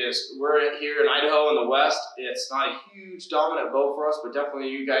 is we're here in Idaho in the West. It's not a huge dominant bow for us, but definitely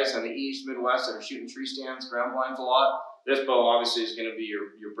you guys in the East, Midwest that are shooting tree stands, ground blinds a lot. This bow obviously is going to be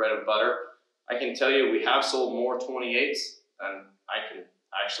your bread and butter. I can tell you we have sold more 28s than I can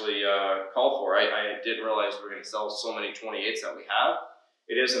actually call for. I didn't realize we were going to sell so many 28s that we have.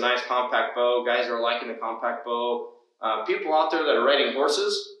 It is a nice compact bow. Guys are liking the compact bow. People out there that are riding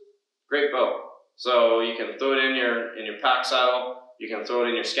horses, great bow. So you can throw it in your pack saddle, you can throw it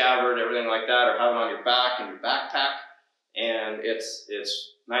in your scabbard, everything like that, or have it on your back in your backpack, and it's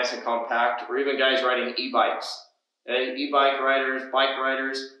nice and compact. Or even guys riding e-bikes. E-bike riders, bike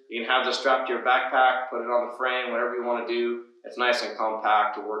riders, you can have this strapped to your backpack, put it on the frame, whatever you want to do. It's nice and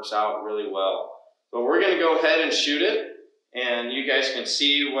compact. It works out really well. But we're going to go ahead and shoot it, and you guys can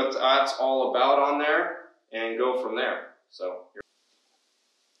see what that's all about on there and go from there. So.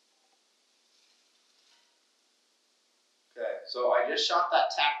 Okay, so I just shot that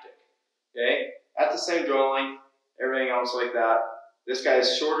tactic. Okay, at the same draw length, everything else like that. This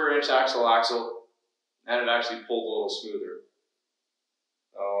guy's shorter inch axle, and it actually pulled a little smoother.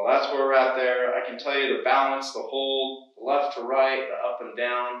 So that's where we're at there. I can tell you the balance, the hold, the left to right, the up and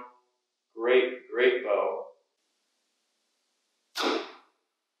down. Great, great bow. So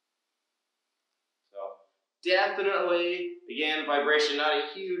definitely, again, vibration, not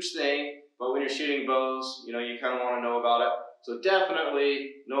a huge thing, but when you're shooting bows, you know, you kind of want to know about it. So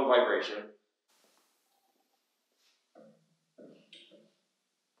definitely no vibration.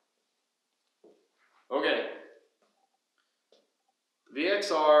 Okay.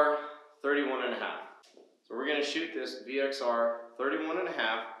 VXR 31.5. So we're going to shoot this VXR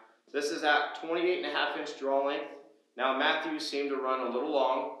 31.5. This is at 28.5 inch draw length. Now Matthews seemed to run a little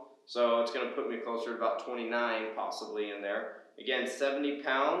long, so it's going to put me closer to about 29 possibly in there. Again, 70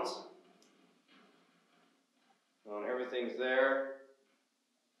 pounds. Everything's there.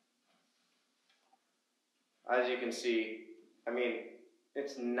 As you can see, I mean,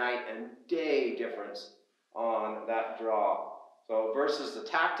 it's night and day difference on that draw. So versus the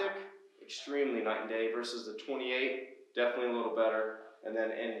tactic, extremely night and day. Versus the 28, definitely a little better. And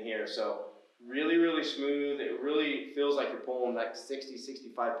then in here, so really, really smooth. It really feels like you're pulling like 60,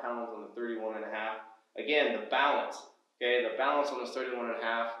 65 pounds on the 31.5. Again, the balance. Okay, the balance on this 31.5,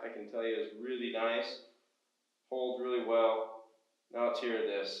 I can tell you, is really nice. Holds really well. Now let's hear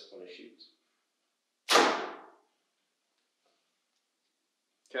this when it shoots.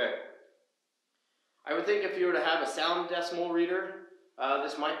 Okay. I would think if you were to have a sound decimal reader,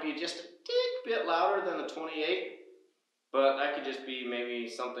 this might be just a tick bit louder than the 28, but that could just be maybe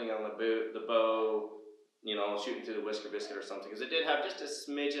something on the bow, you know, shooting through the whisker biscuit or something, because it did have just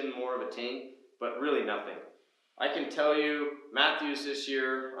a smidgen more of a ting, but really nothing. I can tell you, Matthews this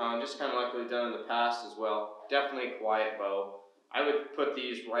year, just kind of like we've done in the past as well, definitely a quiet bow. I would put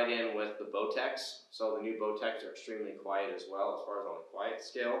these right in with the Bowtechs. So the new Bowtechs are extremely quiet as well as far as on the quiet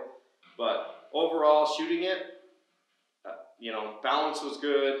scale. But overall, shooting it, you know, balance was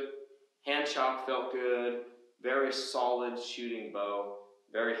good, hand shock felt good, very solid shooting bow,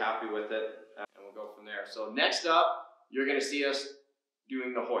 very happy with it, and we'll go from there. So next up, you're going to see us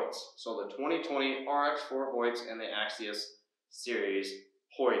doing the Hoyts. So the 2020 RX4 Hoyts and the Axios series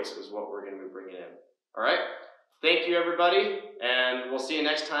Hoyts is what we're going to be bringing in. All right? Thank you, everybody, and we'll see you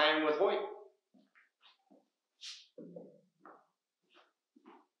next time with Hoyt.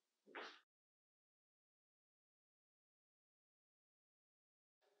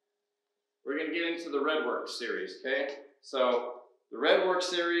 We're going to get into the Redwork series, okay? So the Redwork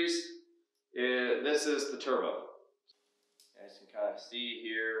series, this is the turbo. You guys can kind of see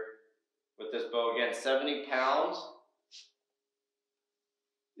here with this bow, again, 70 pounds.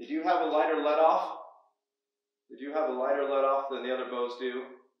 They do have a lighter let-off. They do have a lighter let-off than the other bows do.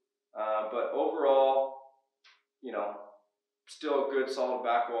 But overall, you know, still a good solid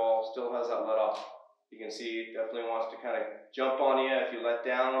back wall, still has that let-off. You can see it definitely wants to kind of jump on you if you let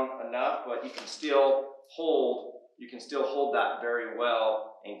down enough, but you can still hold that very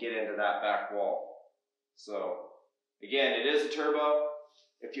well and get into that back wall. So again, it is a turbo.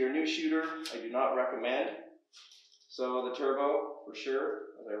 If you're a new shooter, I do not recommend. So the turbo for sure,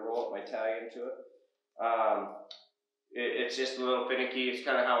 as I roll up my tag into it. it's just a little finicky. It's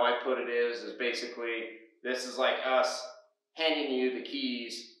kind of how I put it is basically this is like us handing you the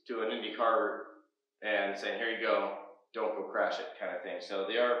keys to an Indy car and saying, here you go, don't go crash it kind of thing. So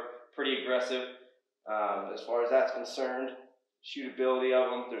they are pretty aggressive as far as that's concerned. Shootability of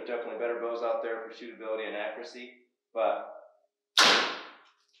them, there's definitely better bows out there for shootability and accuracy. But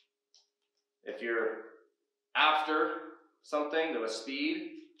if you're after something with speed,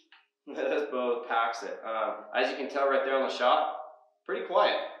 this bow packs it. As you can tell right there on the shot, pretty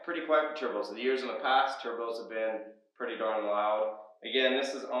quiet for turbos. The years in the past, turbos have been pretty darn loud. Again,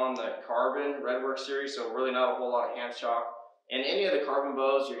 this is on the carbon Redwork series, so really not a whole lot of hand shock. In any of the carbon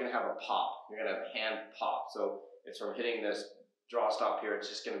bows, you're gonna have a pop. You're gonna have a hand pop. So it's from hitting this draw stop here, it's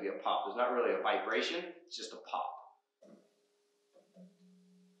just gonna be a pop. There's not really a vibration, it's just a pop.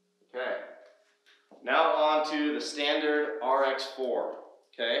 Okay, now on to the standard RX4,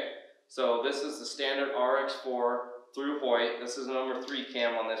 okay? So this is the standard RX4 through Hoyt. This is the number 3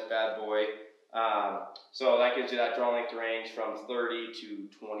 cam on this bad boy. So that gives you that draw length range from 30 to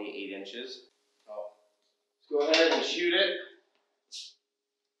 28 inches. So let's go ahead and shoot it.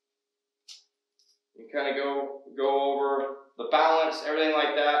 You kind of go over the balance, everything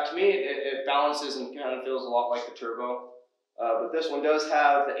like that. To me, it balances and kind of feels a lot like the turbo. But this one does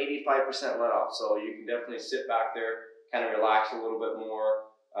have the 85% let off, so you can definitely sit back there, kind of relax a little bit more.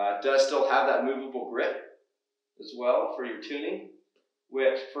 It does still have that movable grip as well for your tuning,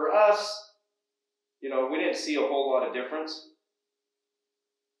 which for us, you know, we didn't see a whole lot of difference.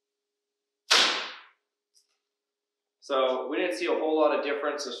 So we didn't see a whole lot of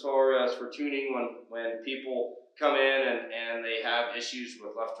difference as far as for tuning when people come in and they have issues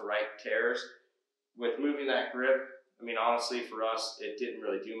with left to right tears. With moving that grip, I mean, honestly, for us, it didn't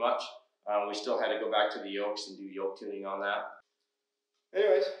really do much. We still had to go back to the yokes and do yoke tuning on that.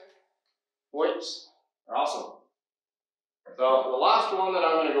 Anyways, Hoyts are awesome. So the last one that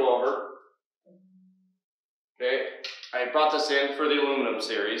I'm going to go over, okay, I brought this in for the aluminum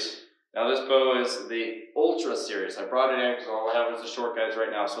series. Now this bow is the Ultra series. I brought it in because all I have is the short guys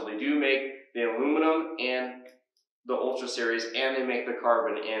right now. So they do make the aluminum in the Ultra series, and they make the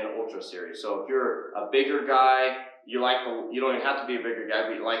carbon in Ultra series. So if you're a bigger guy, you don't even have to be a bigger guy,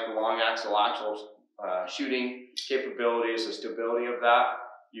 but you like the long axle shooting capabilities, the stability of that,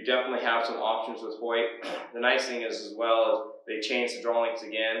 you definitely have some options with Hoyt. The nice thing is as well is they changed the draw lengths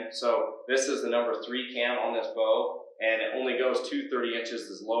again. So this is the number 3 cam on this bow, and it only goes to 30 inches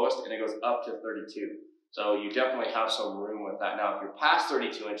as lowest, and it goes up to 32. So you definitely have some room with that. Now, if you're past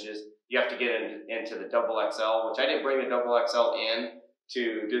 32 inches, you have to get into the double XL, which I didn't bring the double XL in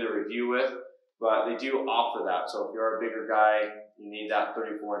to do the review with, but they do offer that. So if you're a bigger guy, you need that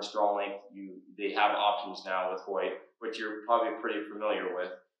 34-inch draw length, they have options now with Hoyt, which you're probably pretty familiar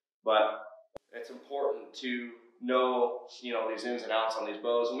with. But it's important to know, you know, these ins and outs on these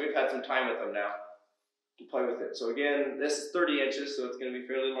bows, and we've had some time with them now to play with it. So again, this is 30 inches, so it's going to be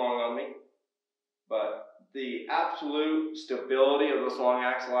fairly long on me. But the absolute stability of this long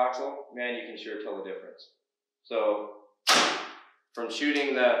axle, man, you can sure tell the difference. So from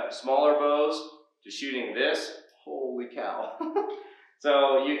shooting the smaller bows to shooting this, holy cow.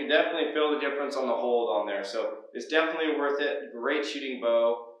 So you can definitely feel the difference on the hold on there. So it's definitely worth it. Great shooting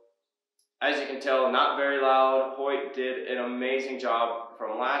bow. As you can tell, not very loud. Hoyt did an amazing job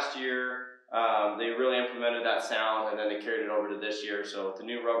from last year. They really implemented that sound, and then they carried it over to this year. So with the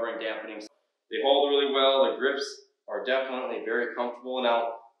new rubbering dampening, they hold really well. The grips are definitely very comfortable.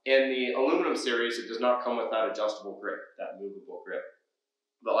 Now, in the aluminum series, it does not come with that adjustable grip, that movable grip.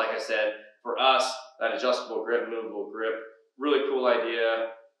 But like I said, for us, that adjustable grip, movable grip, really cool idea,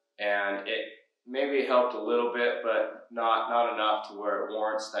 and it maybe helped a little bit, but not enough to where it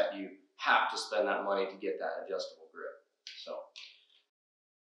warrants that you have to spend that money to get that adjustable grip. So.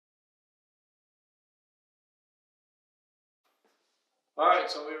 All right,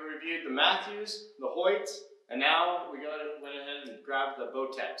 so we reviewed the Matthews, the Hoyts, and now we went ahead and grabbed the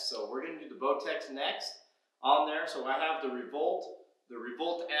Bowtex. So we're going to do the Bowtex next on there. So I have the Revolt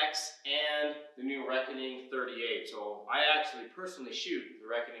X, and the new Reckoning 38. So I actually personally shoot the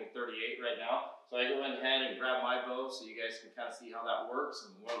Reckoning 38 right now. So I go ahead and grab my bow so you guys can kind of see how that works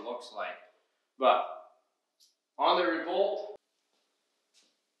and what it looks like. But on the Revolt,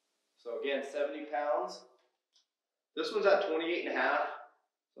 so again, 70 pounds. This one's at 28.5.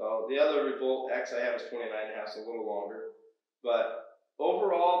 So the other Revolt X I have is 29.5, so a little longer. But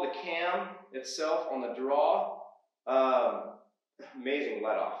overall, the cam itself on the draw, amazing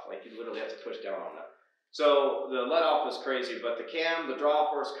let off. Like you literally have to push down on that. So the let off was crazy, but the cam, the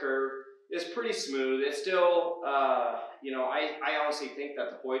draw force curve is pretty smooth. It's still, you know, I honestly think that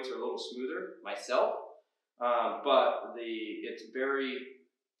the Hoyts are a little smoother myself. but it's very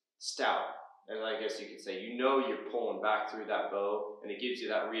stout. And I guess you could say, you know, you're pulling back through that bow, and it gives you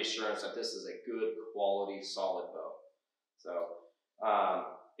that reassurance that this is a good quality, solid bow. So,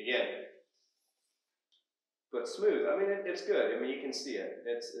 again, but smooth. I mean, it's good. I mean, you can see it.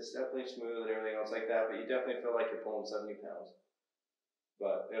 It's definitely smooth and everything else like that, but you definitely feel like you're pulling 70 pounds.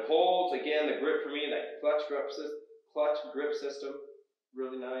 But it holds, again, the grip for me, that clutch grip system,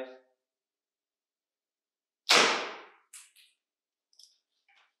 really nice.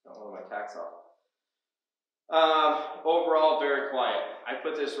 Got one of my tacks off. Overall, very quiet. I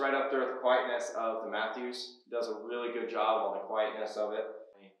put this right up there with the quietness of the Matthews. It does a really good job on the quietness of it.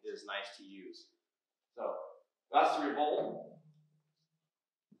 It is nice to use. So that's the Revolt.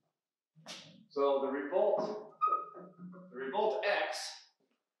 So the Revolt X.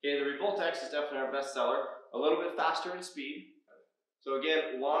 Okay, the Revolt X is definitely our best seller. A little bit faster in speed. So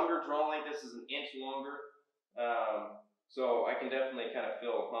again, longer draw length. This is an inch longer. So I can definitely kind of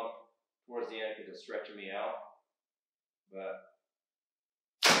feel a hump towards the end because it's stretching me out. But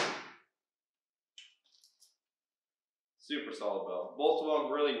super solid bow. Both of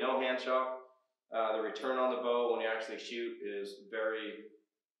them really no hand shock. The return on the bow when you actually shoot is very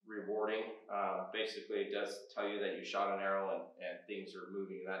rewarding. Basically, it does tell you that you shot an arrow and things are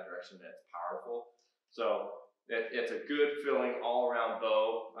moving in that direction. That's powerful. So it's a good feeling all around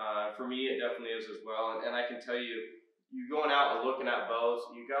bow. For me, it definitely is as well. And I can tell you, you going out and looking at bows,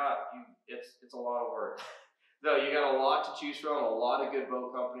 it's a lot of work. So you got a lot to choose from, a lot of good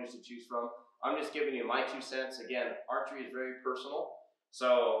bow companies to choose from. I'm just giving you my 2 cents. Again, archery is very personal.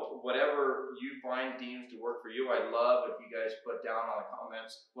 So whatever you find deems to work for you, I'd love if you guys put down on the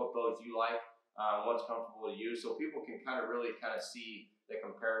comments what bows you like, what's comfortable to use, so people can really see the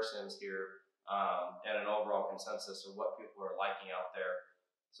comparisons here and an overall consensus of what people are liking out there.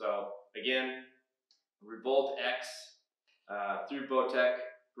 So again, Revolt X through Bowtech,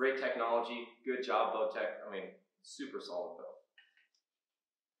 great technology, good job Bowtech. I mean, super solid bow.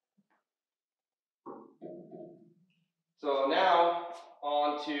 So now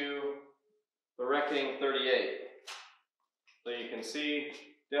on to the Reckoning 38. So you can see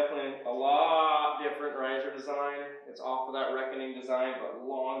definitely a lot different riser design. It's off of that Reckoning design, but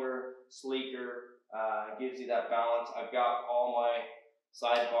longer, sleeker. Gives you that balance. I've got all my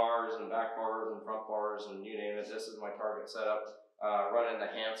side bars and back bars and front bars and you name it. This is my target setup. Running the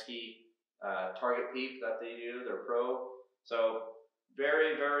Hansky target peep that they do, they're pro. So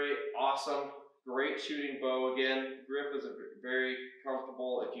very, very awesome, great shooting bow. Again, grip is very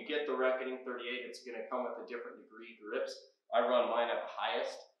comfortable. If you get the Reckoning 38, it's going to come with a different degree grips. I run mine at the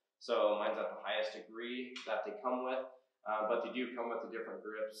highest, so mine's at the highest degree that they come with. But they do come with the different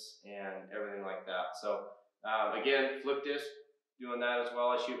grips and everything like that. So again, flip disc, doing that as well.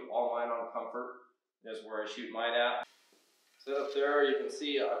 I shoot all mine on comfort. This is where I shoot mine at. Set up there, you can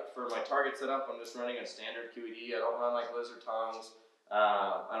see for my target setup, I'm just running a standard QED. I don't run like lizard tongues.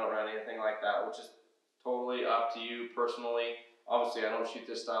 I don't run anything like that, which is totally up to you personally. Obviously, I don't shoot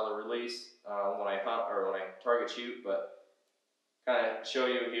this style of release when I hunt or when I target shoot, but kind of show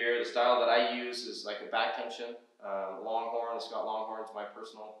you here, the style that I use is like a back tension. Longhorn, the Scott Longhorn is my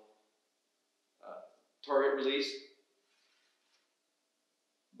personal target release.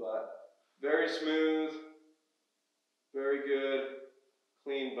 But very smooth, very good,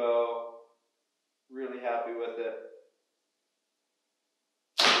 clean bow. Really happy with it.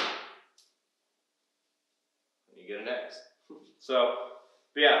 And you get an X. So,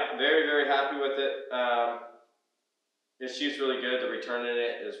 but yeah, very, very happy with it. It shoots really good. The return in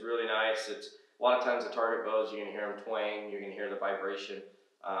it is really nice. It's a lot of times the target bows, you're gonna hear them twang, you're gonna hear the vibration.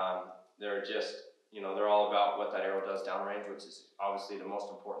 They're just, they're all about what that arrow does downrange, which is obviously the most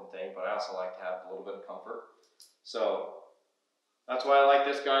important thing, but I also like to have a little bit of comfort. So that's why I like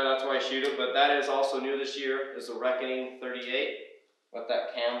this guy, that's why I shoot it. But that is also new this year, is the Reckoning 38 with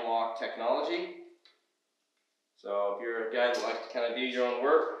that cam lock technology. So if you're a guy that likes to kind of do your own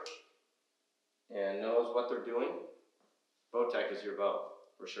work and knows what they're doing, Bowtech is your bow,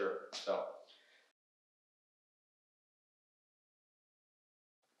 for sure. So.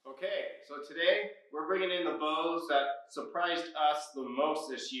 Okay, so today we're bringing in the bows that surprised us the most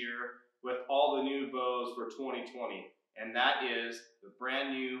this year with all the new bows for 2020, and that is the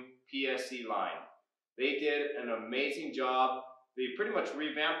brand new PSC line. They did an amazing job. They pretty much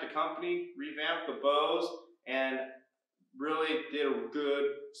revamped the company, revamped the bows, and really did a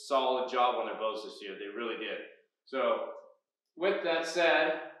good, solid job on their bows this year. They really did. So, with that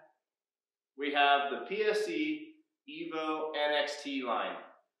said, we have the PSC Evo NXT line.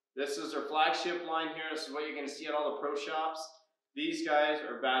 This is their flagship line here. This is what you're going to see at all the pro shops. These guys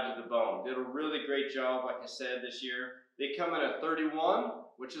are bad to the bone. Did a really great job, like I said, this year. They come in a 31,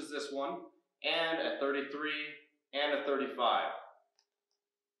 which is this one, and a 33, and a 35.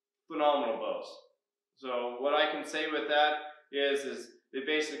 Phenomenal bows. So what I can say with that is they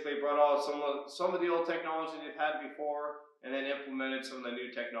basically brought out some of the old technology they've had before and then implemented some of the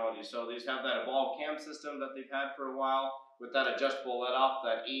new technology. So these have that evolved cam system that they've had for a while with that adjustable let off,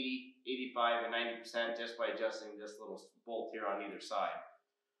 that 80, 85, and 90% just by adjusting this little bolt here on either side.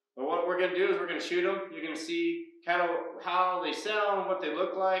 But what we're going to do is we're going to shoot them. You're going to see kind of how they sound, what they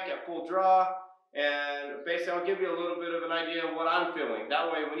look like at full draw, and basically I'll give you a little bit of an idea of what I'm feeling.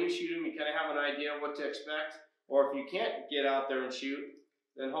 That way when you shoot them, you kind of have an idea of what to expect. Or if you can't get out there and shoot,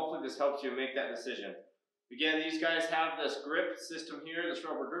 then hopefully this helps you make that decision. Again, these guys have this grip system here, this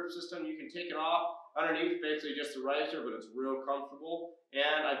rubber grip system. You can take it off underneath, basically just a riser, but it's real comfortable.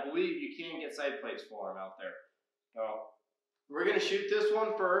 And I believe you can get side plates for them out there. So we're going to shoot this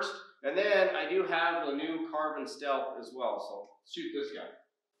one first, and then I do have the new carbon stealth as well. So shoot this guy.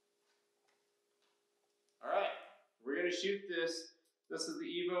 All right, we're going to shoot this. This is the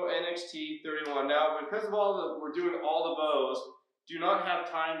Evo NXT 31. Now, because of we're doing all the bows, do not have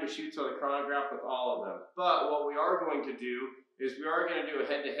time to shoot to the chronograph with all of them. But what we are going to do is we are going to do a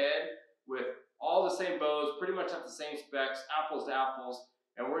head-to-head with all the same bows, pretty much at the same specs, apples to apples,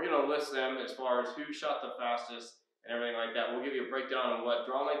 and we're going to list them as far as who shot the fastest and everything like that. We'll give you a breakdown on what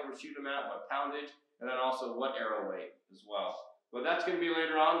draw length we're shooting them at, what poundage, and then also what arrow weight as well. But that's going to be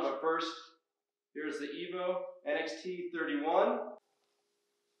later on, but first, here's the Evo NXT 31.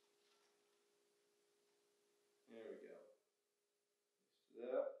 There we go.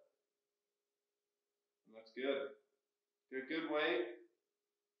 That. And that's good. Good weight.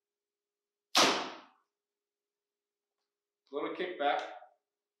 Little kickback.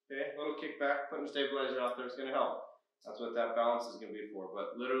 Okay, little kickback. Putting the stabilizer out there is going to help. That's what that balance is going to be for.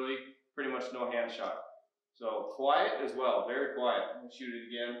 But literally, pretty much no hand shot. So quiet as well. Very quiet. Let me shoot it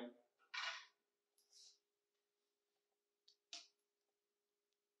again.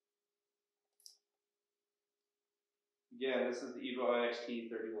 Again, this is the Evo NXT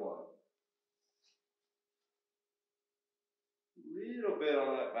 31. Little bit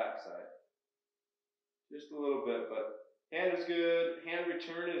on that backside. Just a little bit, but hand is good, hand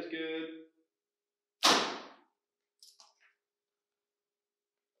return is good.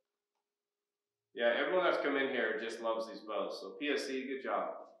 Yeah, everyone that's come in here just loves these bows. So PSC, good job.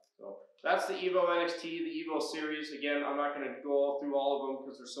 So that's the Evo NXT, the Evo series. Again, I'm not going to go through all of them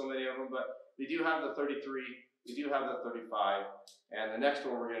because there's so many of them, but we do have the 33, we do have the 35, and the next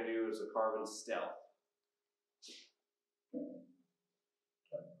one we're going to do is the Carbon Stealth.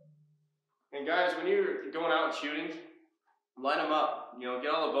 And guys, when you're going out and shooting, line them up. You know,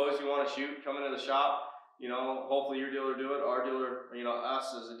 get all the bows you want to shoot, come into the shop. You know, hopefully your dealer do it, our dealer, you know,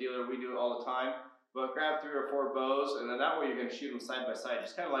 us as a dealer, we do it all the time. But grab 3 or 4 bows, and then that way you're going to shoot them side by side,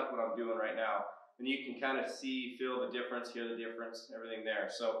 just kind of like what I'm doing right now. And you can kind of see, feel the difference, hear the difference, everything there.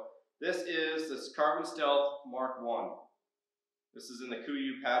 So this is this Carbon Stealth Mark 1. This is in the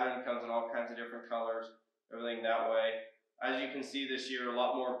Kuyu pattern, comes in all kinds of different colors, everything that way. As you can see this year, a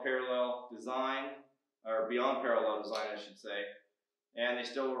lot more parallel design, or beyond parallel design, I should say. And they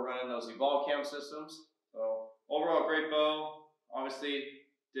still were running those Evolve Cam systems. So overall, great bow. Obviously,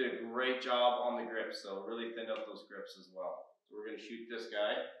 did a great job on the grips, so really thinned up those grips as well. So we're going to shoot this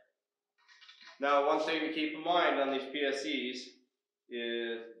guy. Now, one thing to keep in mind on these PSEs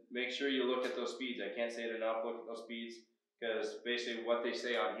is make sure you look at those speeds. I can't say it enough, look at those speeds, because basically what they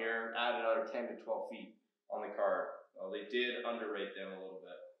say on here, add another 10 to 12 feet on the card. Well, they did underrate them a little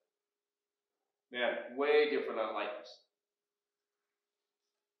bit. Man, way different on lightness.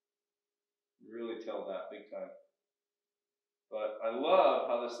 Really tell that big time. But I love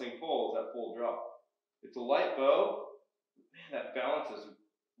how this thing pulls at full draw. It's a light bow. Man, that balance is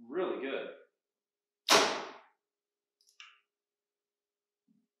really good.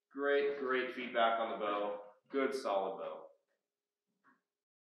 Great feedback on the bow. Good, solid bow.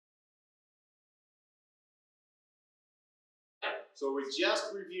 So we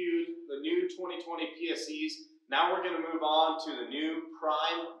just reviewed the new 2020 PSEs. Now we're going to move on to the new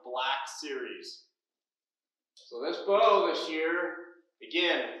Prime Black Series. So this bow this year,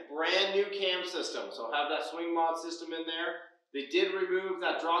 again, brand new cam system. So have that swing mod system in there. They did remove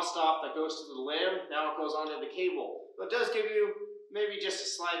that draw stop that goes to the limb. Now it goes onto the cable. So it does give you maybe just a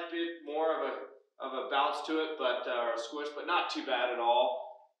slight bit more of a bounce to it, but or a squish, but not too bad at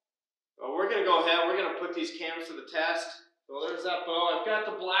all. But we're going to go ahead. We're going to put these cams to the test. So there's that bow. I've got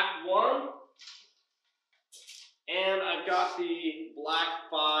the black 1, and I've got the black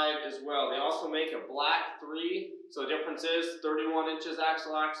 5 as well. They also make a black 3, So the difference is 31 inches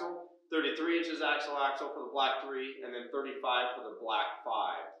axle, 33 inches axle for the black 3, and then 35 for the black 5.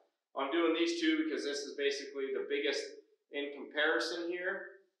 I'm doing these two because this is basically the biggest in comparison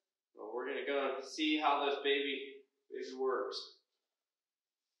here. So we're going to go and see how this baby works.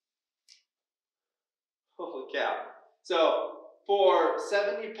 Holy cow. So for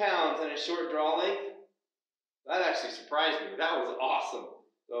 70 pounds and a short draw length, that actually surprised me. That was awesome.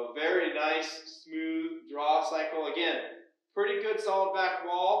 So very nice, smooth draw cycle. Again, pretty good solid back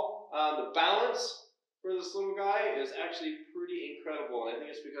wall. The balance for this little guy is actually pretty incredible. And I think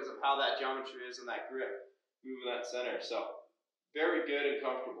it's because of how that geometry is and that grip moving that center. So very good and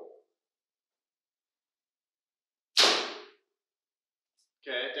comfortable.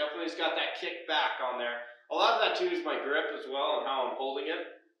 Okay, definitely has got that kick back on there. A lot of that too is my grip as well and how I'm holding it.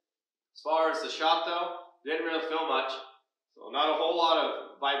 As far as the shot though, didn't really feel much. So not a whole lot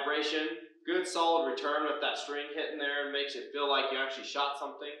of vibration. Good solid return with that string hitting there. It makes it feel like you actually shot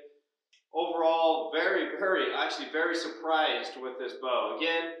something. Overall, actually very surprised with this bow.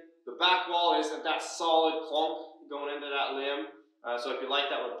 Again, the back wall isn't that solid clunk going into that limb. So if you like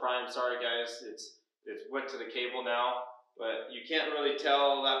that with prime, sorry guys, it's went to the cable now. But you can't really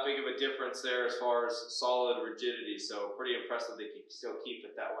tell that big of a difference there as far as solid rigidity. So pretty impressive they can still keep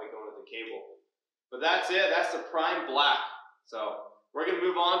it that way going to the cable. But that's it. That's the prime black. So we're going to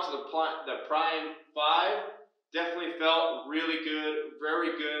move on to the prime 5. Definitely felt really good,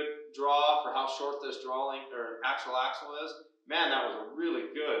 very good draw for how short this draw length or axle is. Man, that was a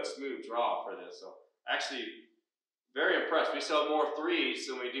really good, smooth draw for this. So actually, very impressed. We sell more 3s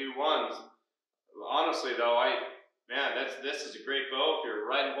than we do 1s. Honestly, though, this is a great bow if you're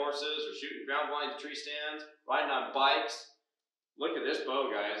riding horses or shooting ground blind tree stands, riding on bikes. Look at this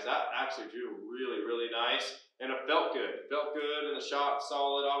bow, guys. That actually drew really, really nice. And it felt good. Felt good in the shot,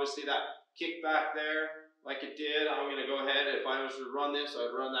 solid. Obviously, that kick back there, like it did. I'm going to go ahead, if I was to run this,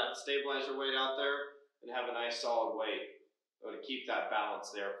 I'd run that stabilizer weight out there and have a nice solid weight to keep that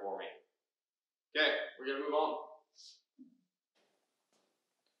balance there for me. Okay, we're going to move on.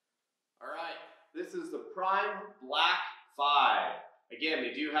 All right, this is the prime black 5. Again,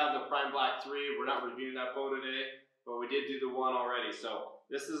 we do have the prime black 3. We're not reviewing that bow today, but we did do the 1 already. So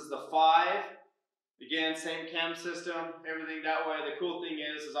this is the 5. Again, same cam system, everything that way. The cool thing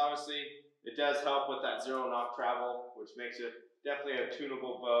is obviously it does help with that 0 knock travel, which makes it definitely a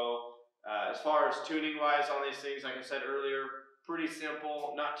tunable bow. As far as tuning wise on these things, like I said earlier, pretty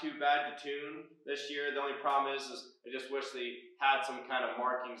simple, not too bad to tune this year. The only problem is I just wish they had some kind of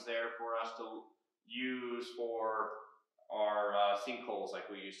markings there for us to use for our sinkholes like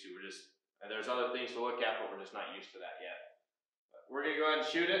we used to. There's other things to look at, but we're just not used to that yet. We're going to go ahead and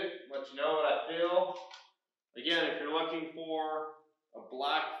shoot it, let you know what I feel. Again, if you're looking for a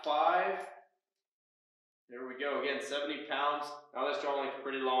black 5, there we go. Again, 70 pounds. Now this draw length is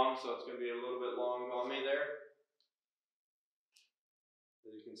pretty long, so it's going to be a little bit long on me there,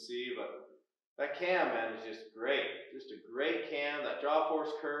 as you can see. But that cam, man, is just great. Just a great cam. That draw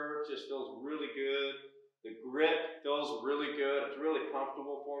force curve just feels really good. The grip feels really good. It's really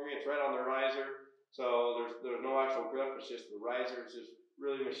comfortable for me. It's right on the riser. So there's no actual grip, it's just the riser. It's just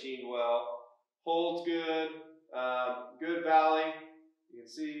really machined well. Holds good, good valley. You can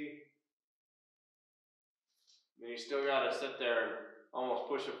see. And you still got to sit there and almost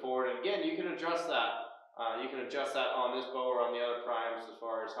push it forward. And again, you can adjust that. You can adjust that on this bow or on the other primes as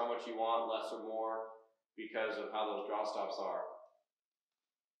far as how much you want, less or more, because of how those draw stops are.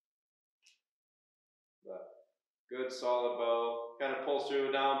 But good solid bow, kind of pulls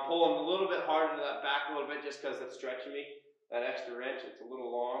through. Now I'm pulling a little bit hard into that back a little bit just because it's stretching me. That extra wrench, it's a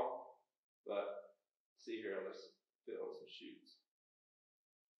little long. But see here, let's fill some shoots.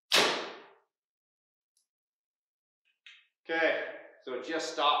 Okay, so it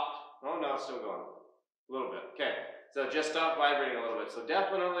just stopped. Oh no, it's still going. A little bit. Okay, so it just stopped vibrating a little bit. So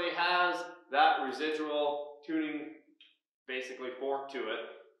definitely has that residual tuning, basically fork to it.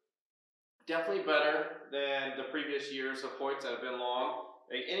 Definitely better than the previous years of Hoyts that have been long.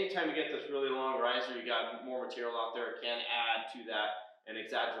 Like anytime you get this really long riser, you got more material out there. It can add to that and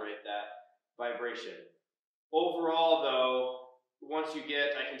exaggerate that vibration. Overall though, once you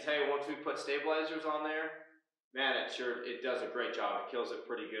get, I can tell you, once we put stabilizers on there, man, it does a great job. It kills it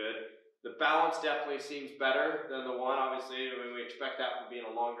pretty good. The balance definitely seems better than the 1, obviously. I mean, we expect that from being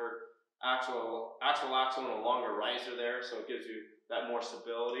a longer actual axle and a longer riser there, so it gives you that more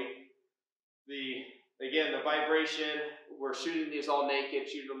stability. Again, the vibration, we're shooting these all naked,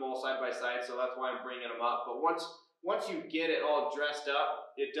 shooting them all side by side, so that's why I'm bringing them up. But once you get it all dressed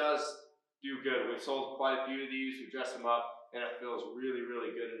up, it does do good. We've sold quite a few of these, we dress them up, and it feels really,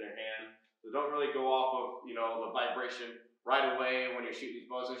 really good in their hand. So don't really go off of, you know, the vibration right away when you're shooting these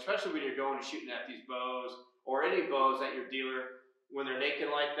bows, especially when you're going and shooting at these bows or any bows at your dealer when they're naked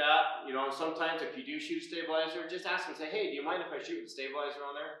like that. You know, sometimes if you do shoot a stabilizer, just ask them, say, hey, do you mind if I shoot the stabilizer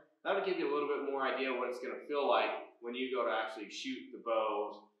on there? That'll give you a little bit more idea what it's going to feel like when you go to actually shoot the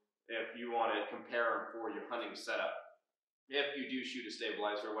bows if you want to compare them for your hunting setup. If you do shoot a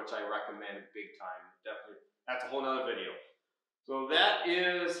stabilizer, which I recommend big time. Definitely, that's a whole nother video. So that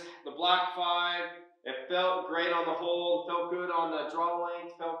is the Black 5. It felt great on the hole, felt good on the draw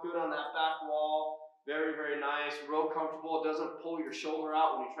length, felt good on that back wall. Very, very nice, real comfortable. It doesn't pull your shoulder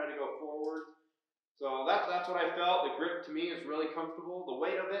out when you try to go forward. So that's what I felt. The grip to me is really comfortable. The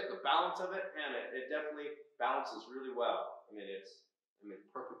weight of it, the balance of it, and it definitely balances really well. I mean, it's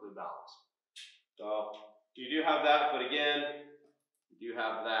perfectly balanced. So you do have that, but again, you do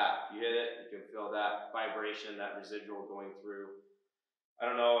have that. If you hit it, you can feel that vibration, that residual going through. I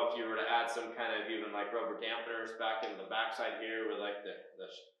don't know if you were to add some kind of even like rubber dampeners back in the backside here where like the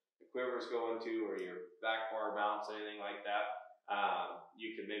quivers go into, or your back bar mounts, anything like that.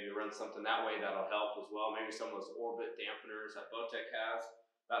 You could maybe run something that way, that'll help as well. Maybe some of those orbit dampeners that Bowtech has,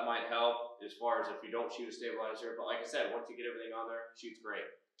 that might help as far as if you don't shoot a stabilizer. But like I said, once you get everything on there, it shoots great.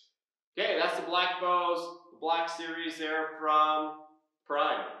 Okay, that's the black bows, the black series there from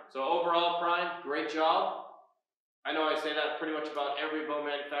Prime. So overall, Prime, great job. I know I say that pretty much about every bow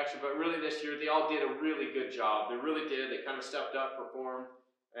manufacturer, but really this year, they all did a really good job. They really did. They kind of stepped up, performed,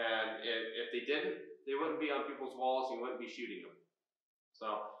 and if they didn't, they wouldn't be on people's walls, and you wouldn't be shooting them.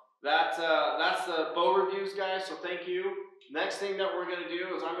 So that's the bow reviews, guys, so thank you. Next thing that we're going to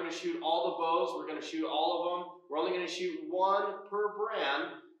do is I'm going to shoot all the bows. We're going to shoot all of them. We're only going to shoot one per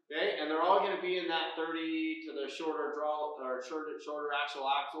brand, okay, and they're all going to be in that 30 to the shorter draw, or shorter axle.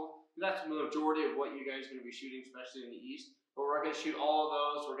 That's the majority of what you guys are going to be shooting, especially in the East. But we're going to shoot all of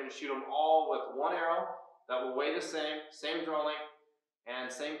those. We're going to shoot them all with one arrow that will weigh the same draw length,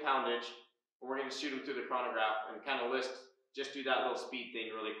 and same poundage. And we're going to shoot them through the chronograph and kind of just do that little speed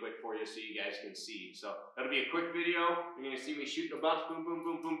thing really quick for you so you guys can see. So that'll be a quick video. You're going to see me shooting a bunch, boom, boom,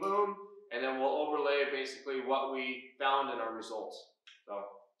 boom, boom, boom. And then we'll overlay basically what we found in our results. So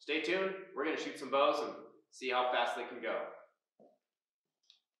stay tuned. We're going to shoot some bows and see how fast they can go.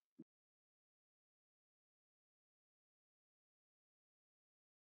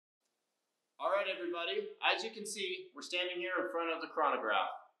 All right, everybody, as you can see, we're standing here in front of the chronograph.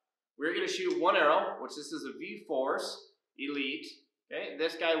 We're going to shoot one arrow, which this is a V-Force Elite. Okay,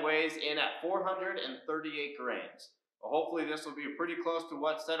 this guy weighs in at 438 grains. Well, hopefully this will be pretty close to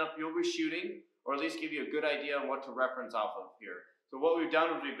what setup you'll be shooting, or at least give you a good idea on what to reference off of here. So what we've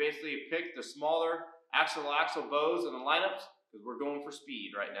done is we basically picked the smaller axle bows in the lineups, because we're going for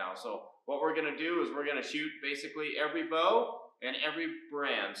speed right now. So what we're going to do is we're going to shoot basically every bow and every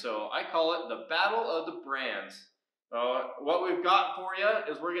brand. So I call it the battle of the brands. What we've got for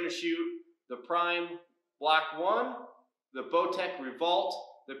you is we're going to shoot the Prime Black 1, the Bowtech Revolt,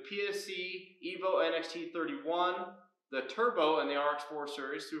 the PSC Evo NXT 31, the Turbo and the RX4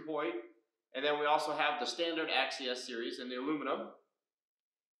 series through Hoyt, and then we also have the standard Axios series in the aluminum,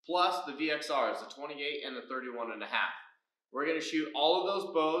 plus the VXRs, the 28 and the 31.5. We're going to shoot all of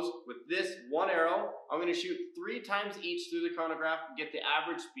those bows with this one arrow. I'm going to shoot 3 times each through the chronograph and get the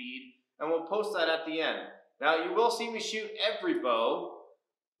average speed, and we'll post that at the end. Now, you will see me shoot every bow,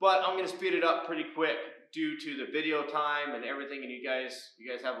 but I'm going to speed it up pretty quick due to the video time and everything, and you guys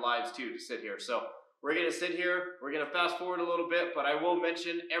have lives too to sit here. So we're going to sit here. We're going to fast forward a little bit, but I will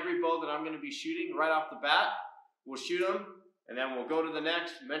mention every bow that I'm going to be shooting right off the bat. We'll shoot them, and then we'll go to the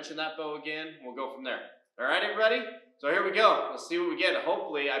next, mention that bow again, and we'll go from there. All right, everybody? So here we go. Let's see what we get.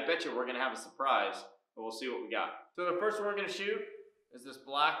 Hopefully, I bet you we're going to have a surprise, but we'll see what we got. So the first one we're going to shoot is this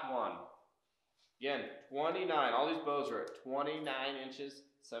black one. Again, 29. All these bows are at 29 inches,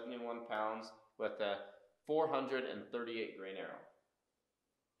 71 pounds, with a 438 grain arrow.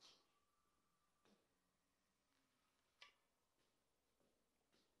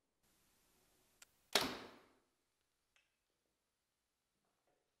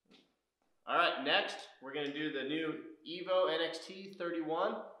 All right, next we're going to do the new Evo NXT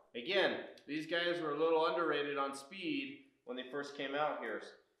 31. Again, these guys were a little underrated on speed when they first came out here.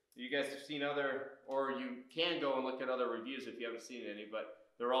 You guys have seen other, or you can go and look at other reviews if you haven't seen any, but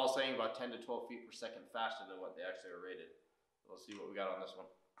they're all saying about 10 to 12 feet per second faster than what they actually are rated. So let's see what we got on this one.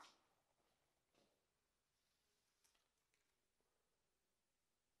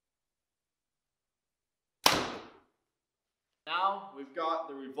 Now we've got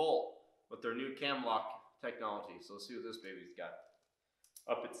the Revolt with their new cam lock technology. So let's see what this baby's got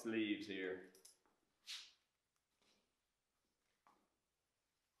up its sleeves here.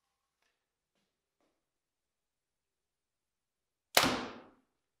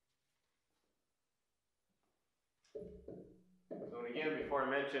 So again, before I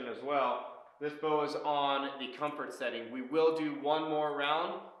mention as well, this bow is on the comfort setting. We will do one more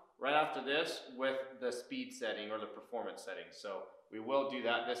round right after this with the speed setting or the performance setting. So we will do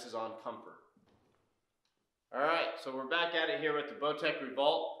that. This is on comfort. All right, so we're back at it here with the Bowtech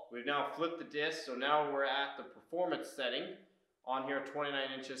Revolt. We've now flipped the disc, so now we're at the performance setting. On here, 29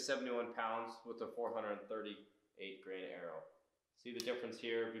 inches, 71 pounds with a 438 grain arrow. See the difference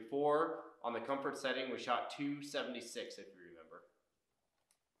here? Before, on the comfort setting, we shot 276, if you remember.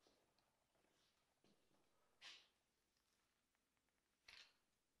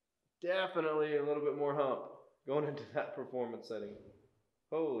 Definitely a little bit more hump going into that performance setting.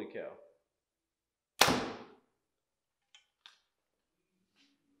 Holy cow.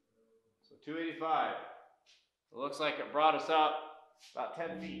 So 285. It looks like it brought us up about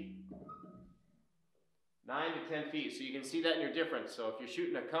 10 feet. 9 to 10 feet. So you can see that in your difference. So if you're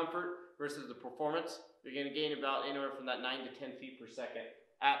shooting a comfort versus the performance, you're going to gain about anywhere from that 9 to 10 feet per second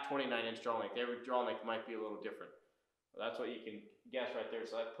at 29-inch draw length. Every draw length might be a little different. Well, that's what you can guess right there.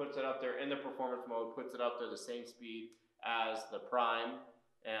 So that puts it up there in the performance mode, puts it up there the same speed as the Prime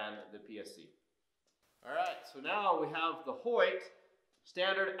and the PSC. All right, so now we have the Hoyt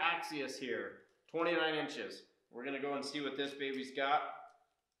standard Axius here, 29 inches. We're going to go and see what this baby's got,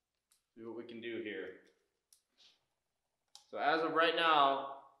 see what we can do here. So as of right now,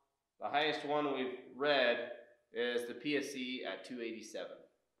 the highest one we've read is the PSC at 287.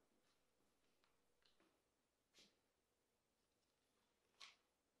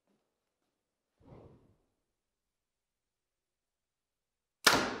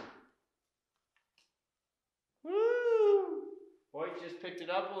 Woo! Hoyt just picked it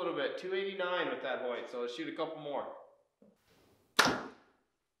up a little bit, 289 with that Hoyt, so let's shoot a couple more.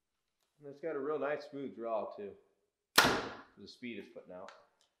 And it's got a real nice smooth draw too. The speed is putting out.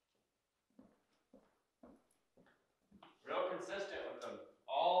 Real consistent with them,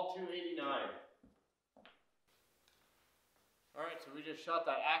 all 289. All right, so we just shot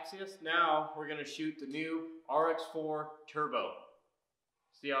that Axius. Now we're gonna shoot the new RX4 Turbo.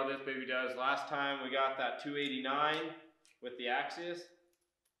 See how this baby does. Last time we got that 289 with the Axius.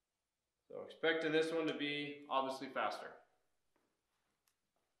 So expecting this one to be obviously faster.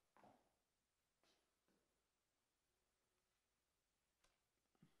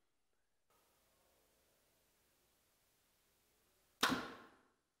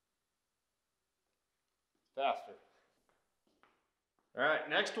 Faster. All right,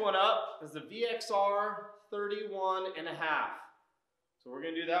 next one up is the VXR 31.5. So we're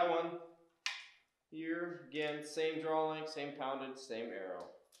gonna do that one here. Again, same draw length, same poundage, same arrow.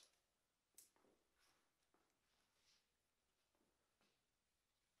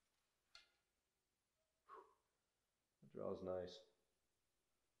 The draw is nice.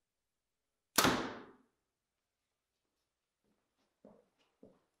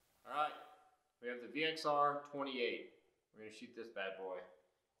 All right, we have the VXR 28. We're gonna shoot this bad boy.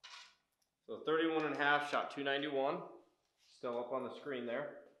 So 31.5, shot 291. Still up on the screen there.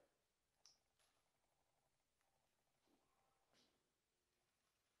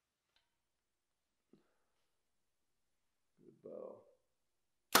 Good bow.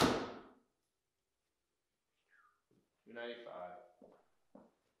 295.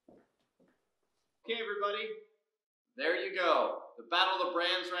 Okay, everybody. There you go. The battle of the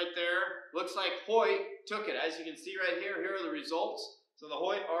brands right there. Looks like Hoyt took it. As you can see right here, here are the results. So the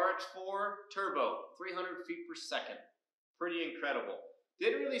Hoyt RX4 Turbo, 300 feet per second. Pretty incredible.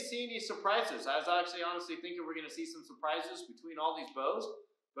 Didn't really see any surprises. I was actually honestly thinking we're going to see some surprises between all these bows,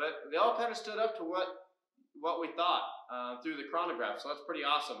 but they all kind of stood up to what we thought through the chronograph, so that's pretty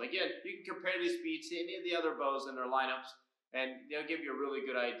awesome. Again, you can compare these speeds to any of the other bows in their lineups, and they'll give you a really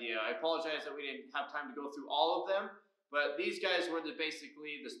good idea. I apologize that we didn't have time to go through all of them, but these guys were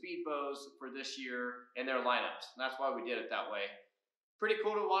basically the speed bows for this year in their lineups, and that's why we did it that way. Pretty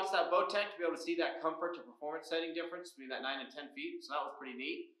cool to watch that Bowtech, to be able to see that comfort to performance setting difference between that 9 and 10 feet. So that was pretty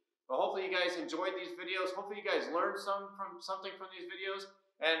neat. But hopefully you guys enjoyed these videos. Hopefully you guys learned something from these videos.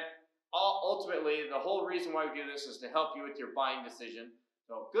 And ultimately, the whole reason why we do this is to help you with your buying decision.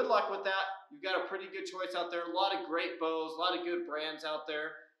 So good luck with that. You've got a pretty good choice out there. A lot of great bows, a lot of good brands out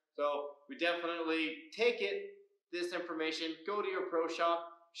there. So we definitely take this information, go to your pro shop,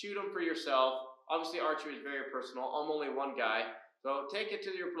 shoot them for yourself. Obviously, archery is very personal. I'm only one guy. So take it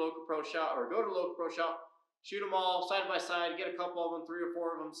to your local pro shop, or go to a local pro shop, shoot them all side by side, get a couple of them, 3 or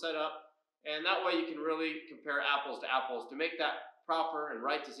 4 of them set up, and that way you can really compare apples to apples to make that proper and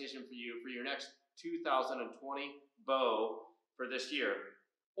right decision for you for your next 2020 bow for this year.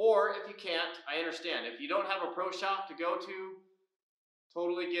 Or if you can't, I understand. If you don't have a pro shop to go to,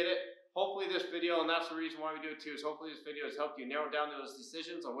 totally get it. hopefully this video, and that's the reason why we do it too, is hopefully this video has helped you narrow down those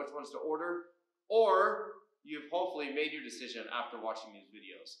decisions on which ones to order, or you've hopefully made your decision after watching these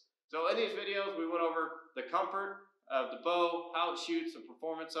videos. So in these videos, we went over the comfort of the bow, how it shoots, the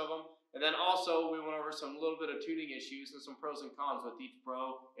performance of them, and then also we went over some little bit of tuning issues and some pros and cons with each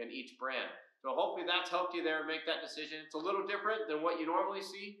bow and each brand. So hopefully that's helped you there make that decision. It's a little different than what you normally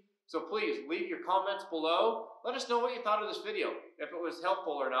see. So please leave your comments below. Let us know what you thought of this video, if it was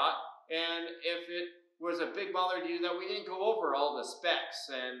helpful or not, and if it was a big bother to you that we didn't go over all the specs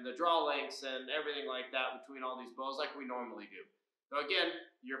and the draw lengths and everything like that between all these bows like we normally do. So again,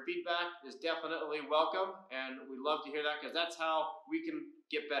 your feedback is definitely welcome, and we love to hear that because that's how we can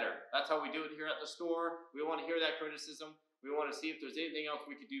get better. That's how we do it here at the store. We want to hear that criticism. We want to see if there's anything else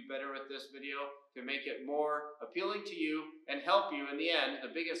we could do better with this video to make it more appealing to you and help you in the end.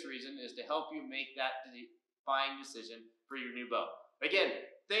 The biggest reason is to help you make that buying decision for your new bow. Again,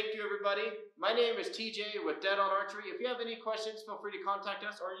 thank you everybody. My name is TJ with Dead on Archery. If you have any questions, feel free to contact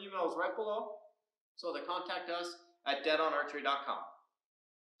us. Our email is right below. So to contact us at deadonarchery.com.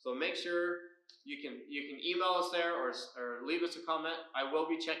 So make sure you can email us there or leave us a comment. I will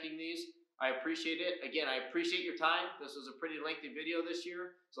be checking these. I appreciate it. Again, I appreciate your time. This was a pretty lengthy video this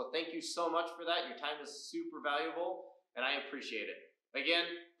year, so thank you so much for that. Your time is super valuable, and I appreciate it. Again,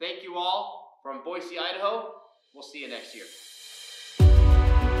 thank you all from Boise, Idaho. We'll see you next year.